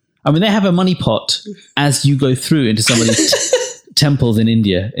 I mean, they have a money pot as you go through into some of these temples in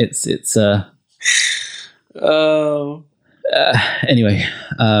India. It's anyway,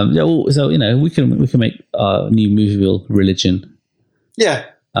 so we can make our new movie wheel religion. Yeah.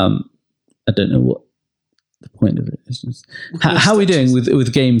 I don't know what the point of it is. How are we doing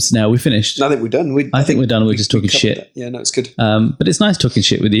with games now? We finished. I think we're done. I think we're done. We're just talking shit. That. Yeah, no, it's good. But it's nice talking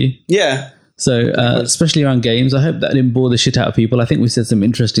shit with you. Yeah. So, especially around games, I hope that didn't bore the shit out of people. I think we said some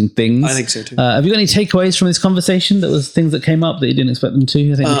interesting things. I think so too. Have you got any takeaways from this conversation? That was things that came up that you didn't expect them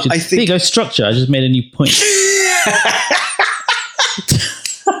to? There you go, structure. I just made a new point.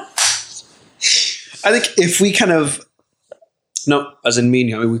 I think if we kind of, not as in me and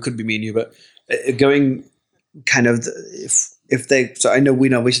you, I mean, we could be me and you, but going kind of, so I know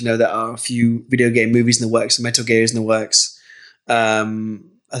we obviously know there are a few video game movies in the works, Metal Gear is in the works.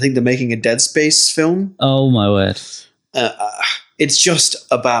 I think they're making a Dead Space film. Oh my word. It's just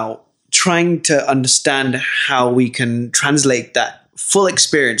about trying to understand how we can translate that full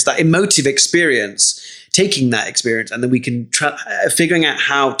experience, that emotive experience, taking that experience, and then we can figuring out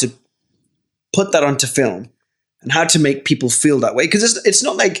how to put that onto film and how to make people feel that way. Because it's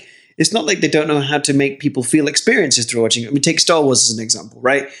not like they don't know how to make people feel experiences through watching it. I mean, take Star Wars as an example,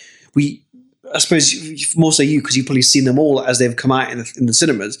 right? I suppose more so you, because you've probably seen them all as they've come out in the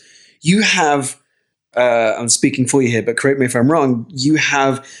cinemas. You have, I'm speaking for you here, but correct me if I'm wrong, you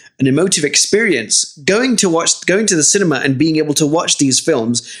have an emotive experience going to the cinema and being able to watch these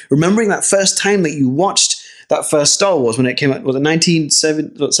films, remembering that first time that you watched that first Star Wars when it came out, was it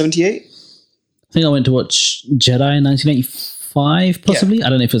 1978? I think I went to watch Jedi in 1985, possibly. Yeah. I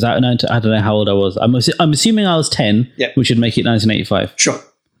don't know if it was out in, I don't know how old I was. I'm assuming I was 10, which would make it 1985. Sure.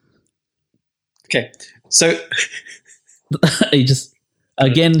 Okay, so you just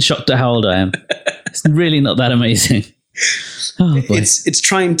again shocked at how old I am. It's really not that amazing. Oh, boy. It's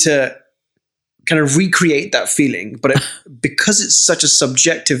trying to kind of recreate that feeling, but because it's such a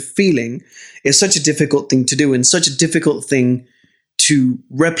subjective feeling, it's such a difficult thing to do and such a difficult thing to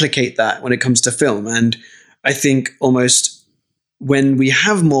replicate that when it comes to film. And I think almost when we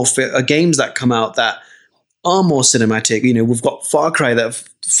have more games that come out that are more cinematic, we've got Far Cry that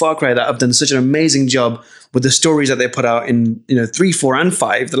have done such an amazing job with the stories that they put out in 3, 4, and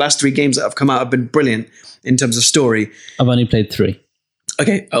 5. The last 3 games that have come out have been brilliant in terms of story. I've only played 3.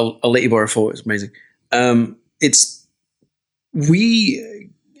 Okay, I'll let you borrow 4. It's amazing.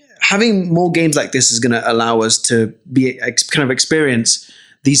 Having more games like this is going to allow us to kind of experience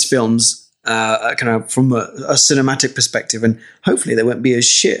these films kind of from a cinematic perspective, and hopefully they won't be as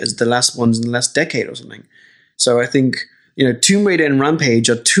shit as the last ones in the last decade or something. So I think Tomb Raider and Rampage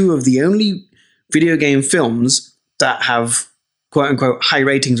are 2 of the only video game films that have quote unquote high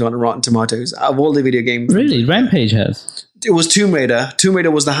ratings on Rotten Tomatoes out of all the video games. Really, Rampage has. It was Tomb Raider. Tomb Raider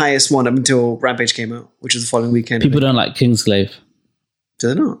was the highest one up until Rampage came out, which is the following weekend. People don't like Kingsglaive.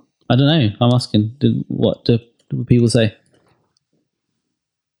 Do they not? I don't know. I'm asking. What do people say?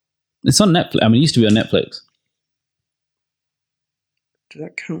 It's on Netflix. I mean, it used to be on Netflix. Does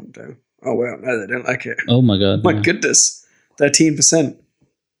that count, though? Oh, well, no, they don't like it. Oh, my God. My goodness. 13%.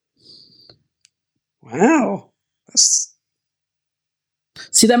 Wow.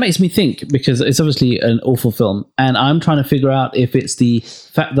 See, that makes me think, because it's obviously an awful film, and I'm trying to figure out if it's the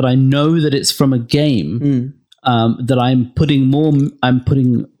fact that I know that it's from a game that I'm putting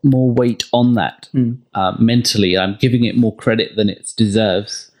more weight on that mentally. I'm giving it more credit than it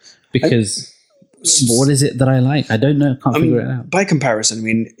deserves. Because what is it that I like? I don't know. Can't figure it out. By comparison, I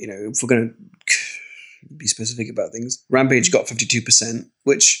mean, if we're going to be specific about things, Rampage got 52%,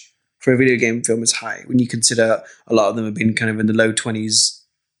 which for a video game film is high when you consider a lot of them have been kind of in the low 20s,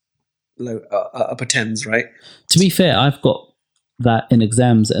 upper 10s, right? To be fair, I've got that in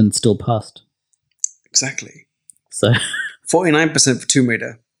exams and still passed. Exactly. So 49% for Tomb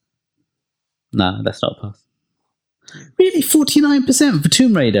Raider. Nah, that's not a pass. Really, 49% for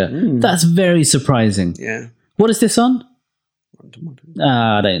Tomb Raider? That's very surprising. Yeah. What is this on? They don't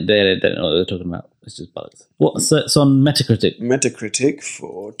know what they're talking about. It's just bollocks. So it's on Metacritic. Metacritic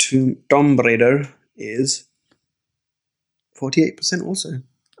for Tomb Raider is 48% also.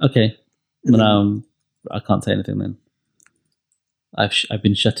 Okay. Well, I can't say anything then. I've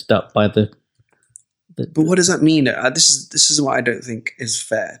been shutted up by the. But what does that mean? This is what I don't think is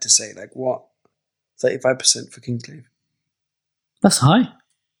fair to say. Like what? 35% for Kingsglaive. That's high.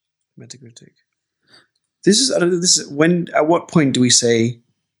 Metacritic. This is when. At what point do we say,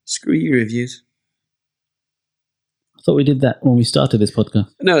 "Screw you, reviews"? I thought we did that when we started this podcast.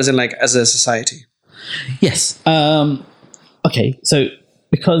 No, as in like as a society. Yes. Okay. So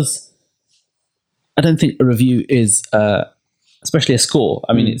because I don't think a review is, especially a score.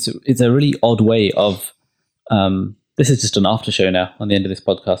 I mean, it's a really odd way of. This is just an after show now. On the end of this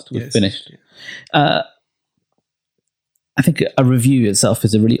podcast, we've finished. Yeah. I think a review itself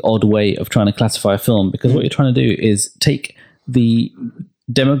is a really odd way of trying to classify a film, because what you're trying to do is take the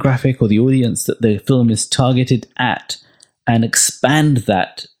demographic or the audience that the film is targeted at and expand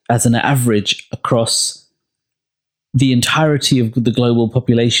that as an average across the entirety of the global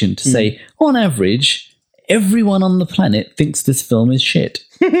population to say, on average, everyone on the planet thinks this film is shit.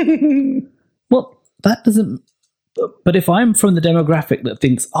 Well, that doesn't... But if I'm from the demographic that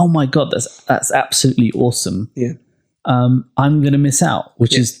thinks, oh my God, that's absolutely awesome, I'm going to miss out,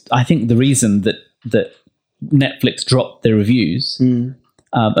 which is, I think, the reason that Netflix dropped their reviews.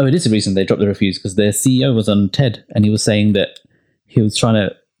 It is the reason they dropped the reviews, because their CEO was on TED and he was saying that he was trying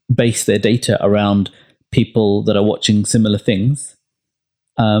to base their data around people that are watching similar things,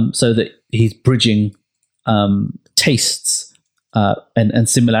 so that he's bridging tastes and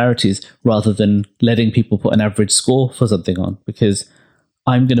similarities rather than letting people put an average score for something on, because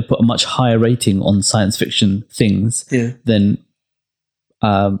I'm going to put a much higher rating on science fiction things than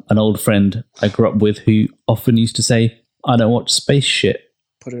an old friend I grew up with who often used to say, I don't watch space shit.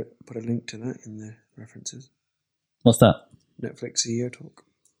 Put a link to that in the references. What's that? Netflix CEO talk.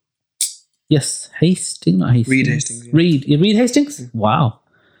 Yes, Hastings, not Hastings. Reed Hastings. Yeah. Reed Hastings? Wow.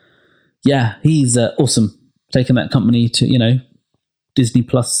 Yeah, he's awesome. Taking that company to, Disney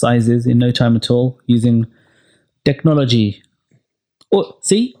Plus sizes in no time at all, using technology. Or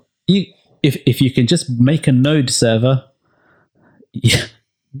see, if you can just make a Node server,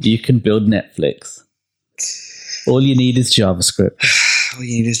 you can build Netflix. All you need is JavaScript. All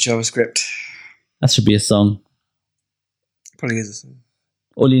you need is JavaScript. That should be a song. Probably is a song.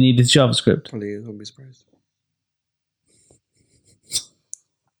 All you need is JavaScript. Probably is. I won't be surprised.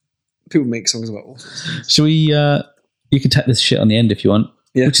 People make songs about all sorts of things. Should we You can tap this shit on the end if you want.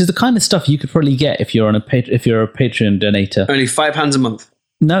 Yeah. Which is the kind of stuff you could probably get if you're on if you're a Patreon donator. Only £5 a month.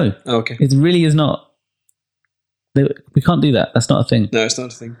 No. Oh, okay. It really is not. We can't do that. That's not a thing. No, it's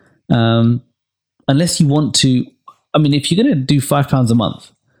not a thing. Unless you want to. I mean, if you're going to do £5 a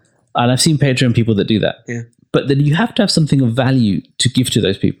month, and I've seen Patreon people that do that. Yeah. But then you have to have something of value to give to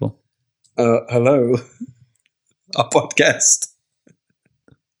those people. Hello. Our podcast.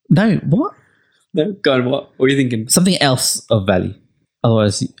 No, what? No, go on, what? What are you thinking? Something else of value.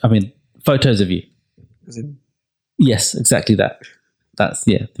 Otherwise, I mean, photos of you. As in, Yes, exactly that. That's,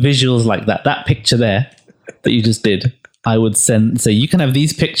 visuals like that. That picture there that you just did, I would send. So you can have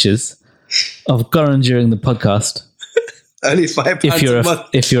these pictures of Goran during the podcast. only £5 a month.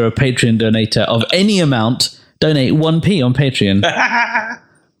 If you're a Patreon donator of any amount, donate 1p on Patreon.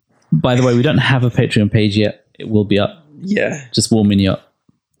 By the way, we don't have a Patreon page yet. It will be up. Yeah. Just warming you up.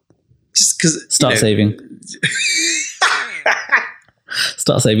 Just because... Start saving.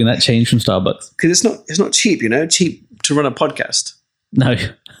 Start saving that change from Starbucks. Because it's not cheap, cheap to run a podcast. No,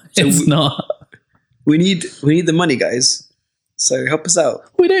 it's not. We need the money, guys. So help us out.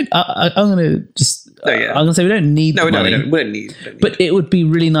 We don't. I'm going to just... I'm going to say we don't need the money. We don't need. But it would be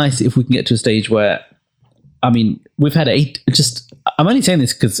really nice if we can get to a stage where, I mean, we've had I'm only saying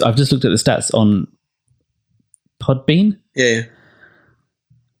this because I've just looked at the stats on Podbean. Yeah.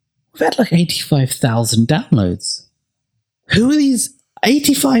 We've had like 85,000 downloads. Who are these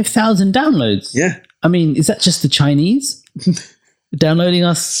 85,000 downloads? Yeah. I mean, is that just the Chinese downloading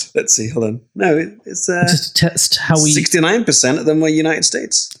us? Let's see. Hold on. No, it's just to test how we... 69% of them were United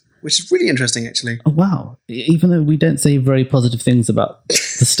States, which is really interesting, actually. Oh, wow. Even though we don't say very positive things about the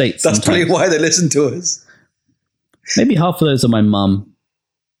States. That's probably why they listen to us. Maybe half of those are my mum.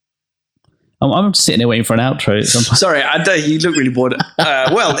 I'm just sitting there waiting for an outro. Sorry, you look really bored.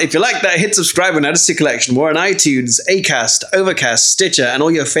 Well, if you like that, hit subscribe on Odyssey Collection. We're on iTunes, Acast, Overcast, Stitcher, and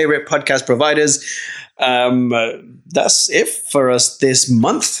all your favorite podcast providers. That's it for us this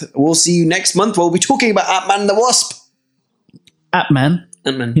month. We'll see you next month. We'll be talking about Ant-Man and the Wasp. Ant-Man?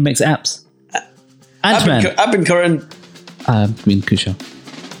 Ant-Man. He makes apps. Ant-Man. I've been Corin. I've been Kushal.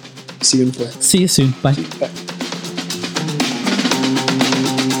 See you in the See you soon. Bye. Bye.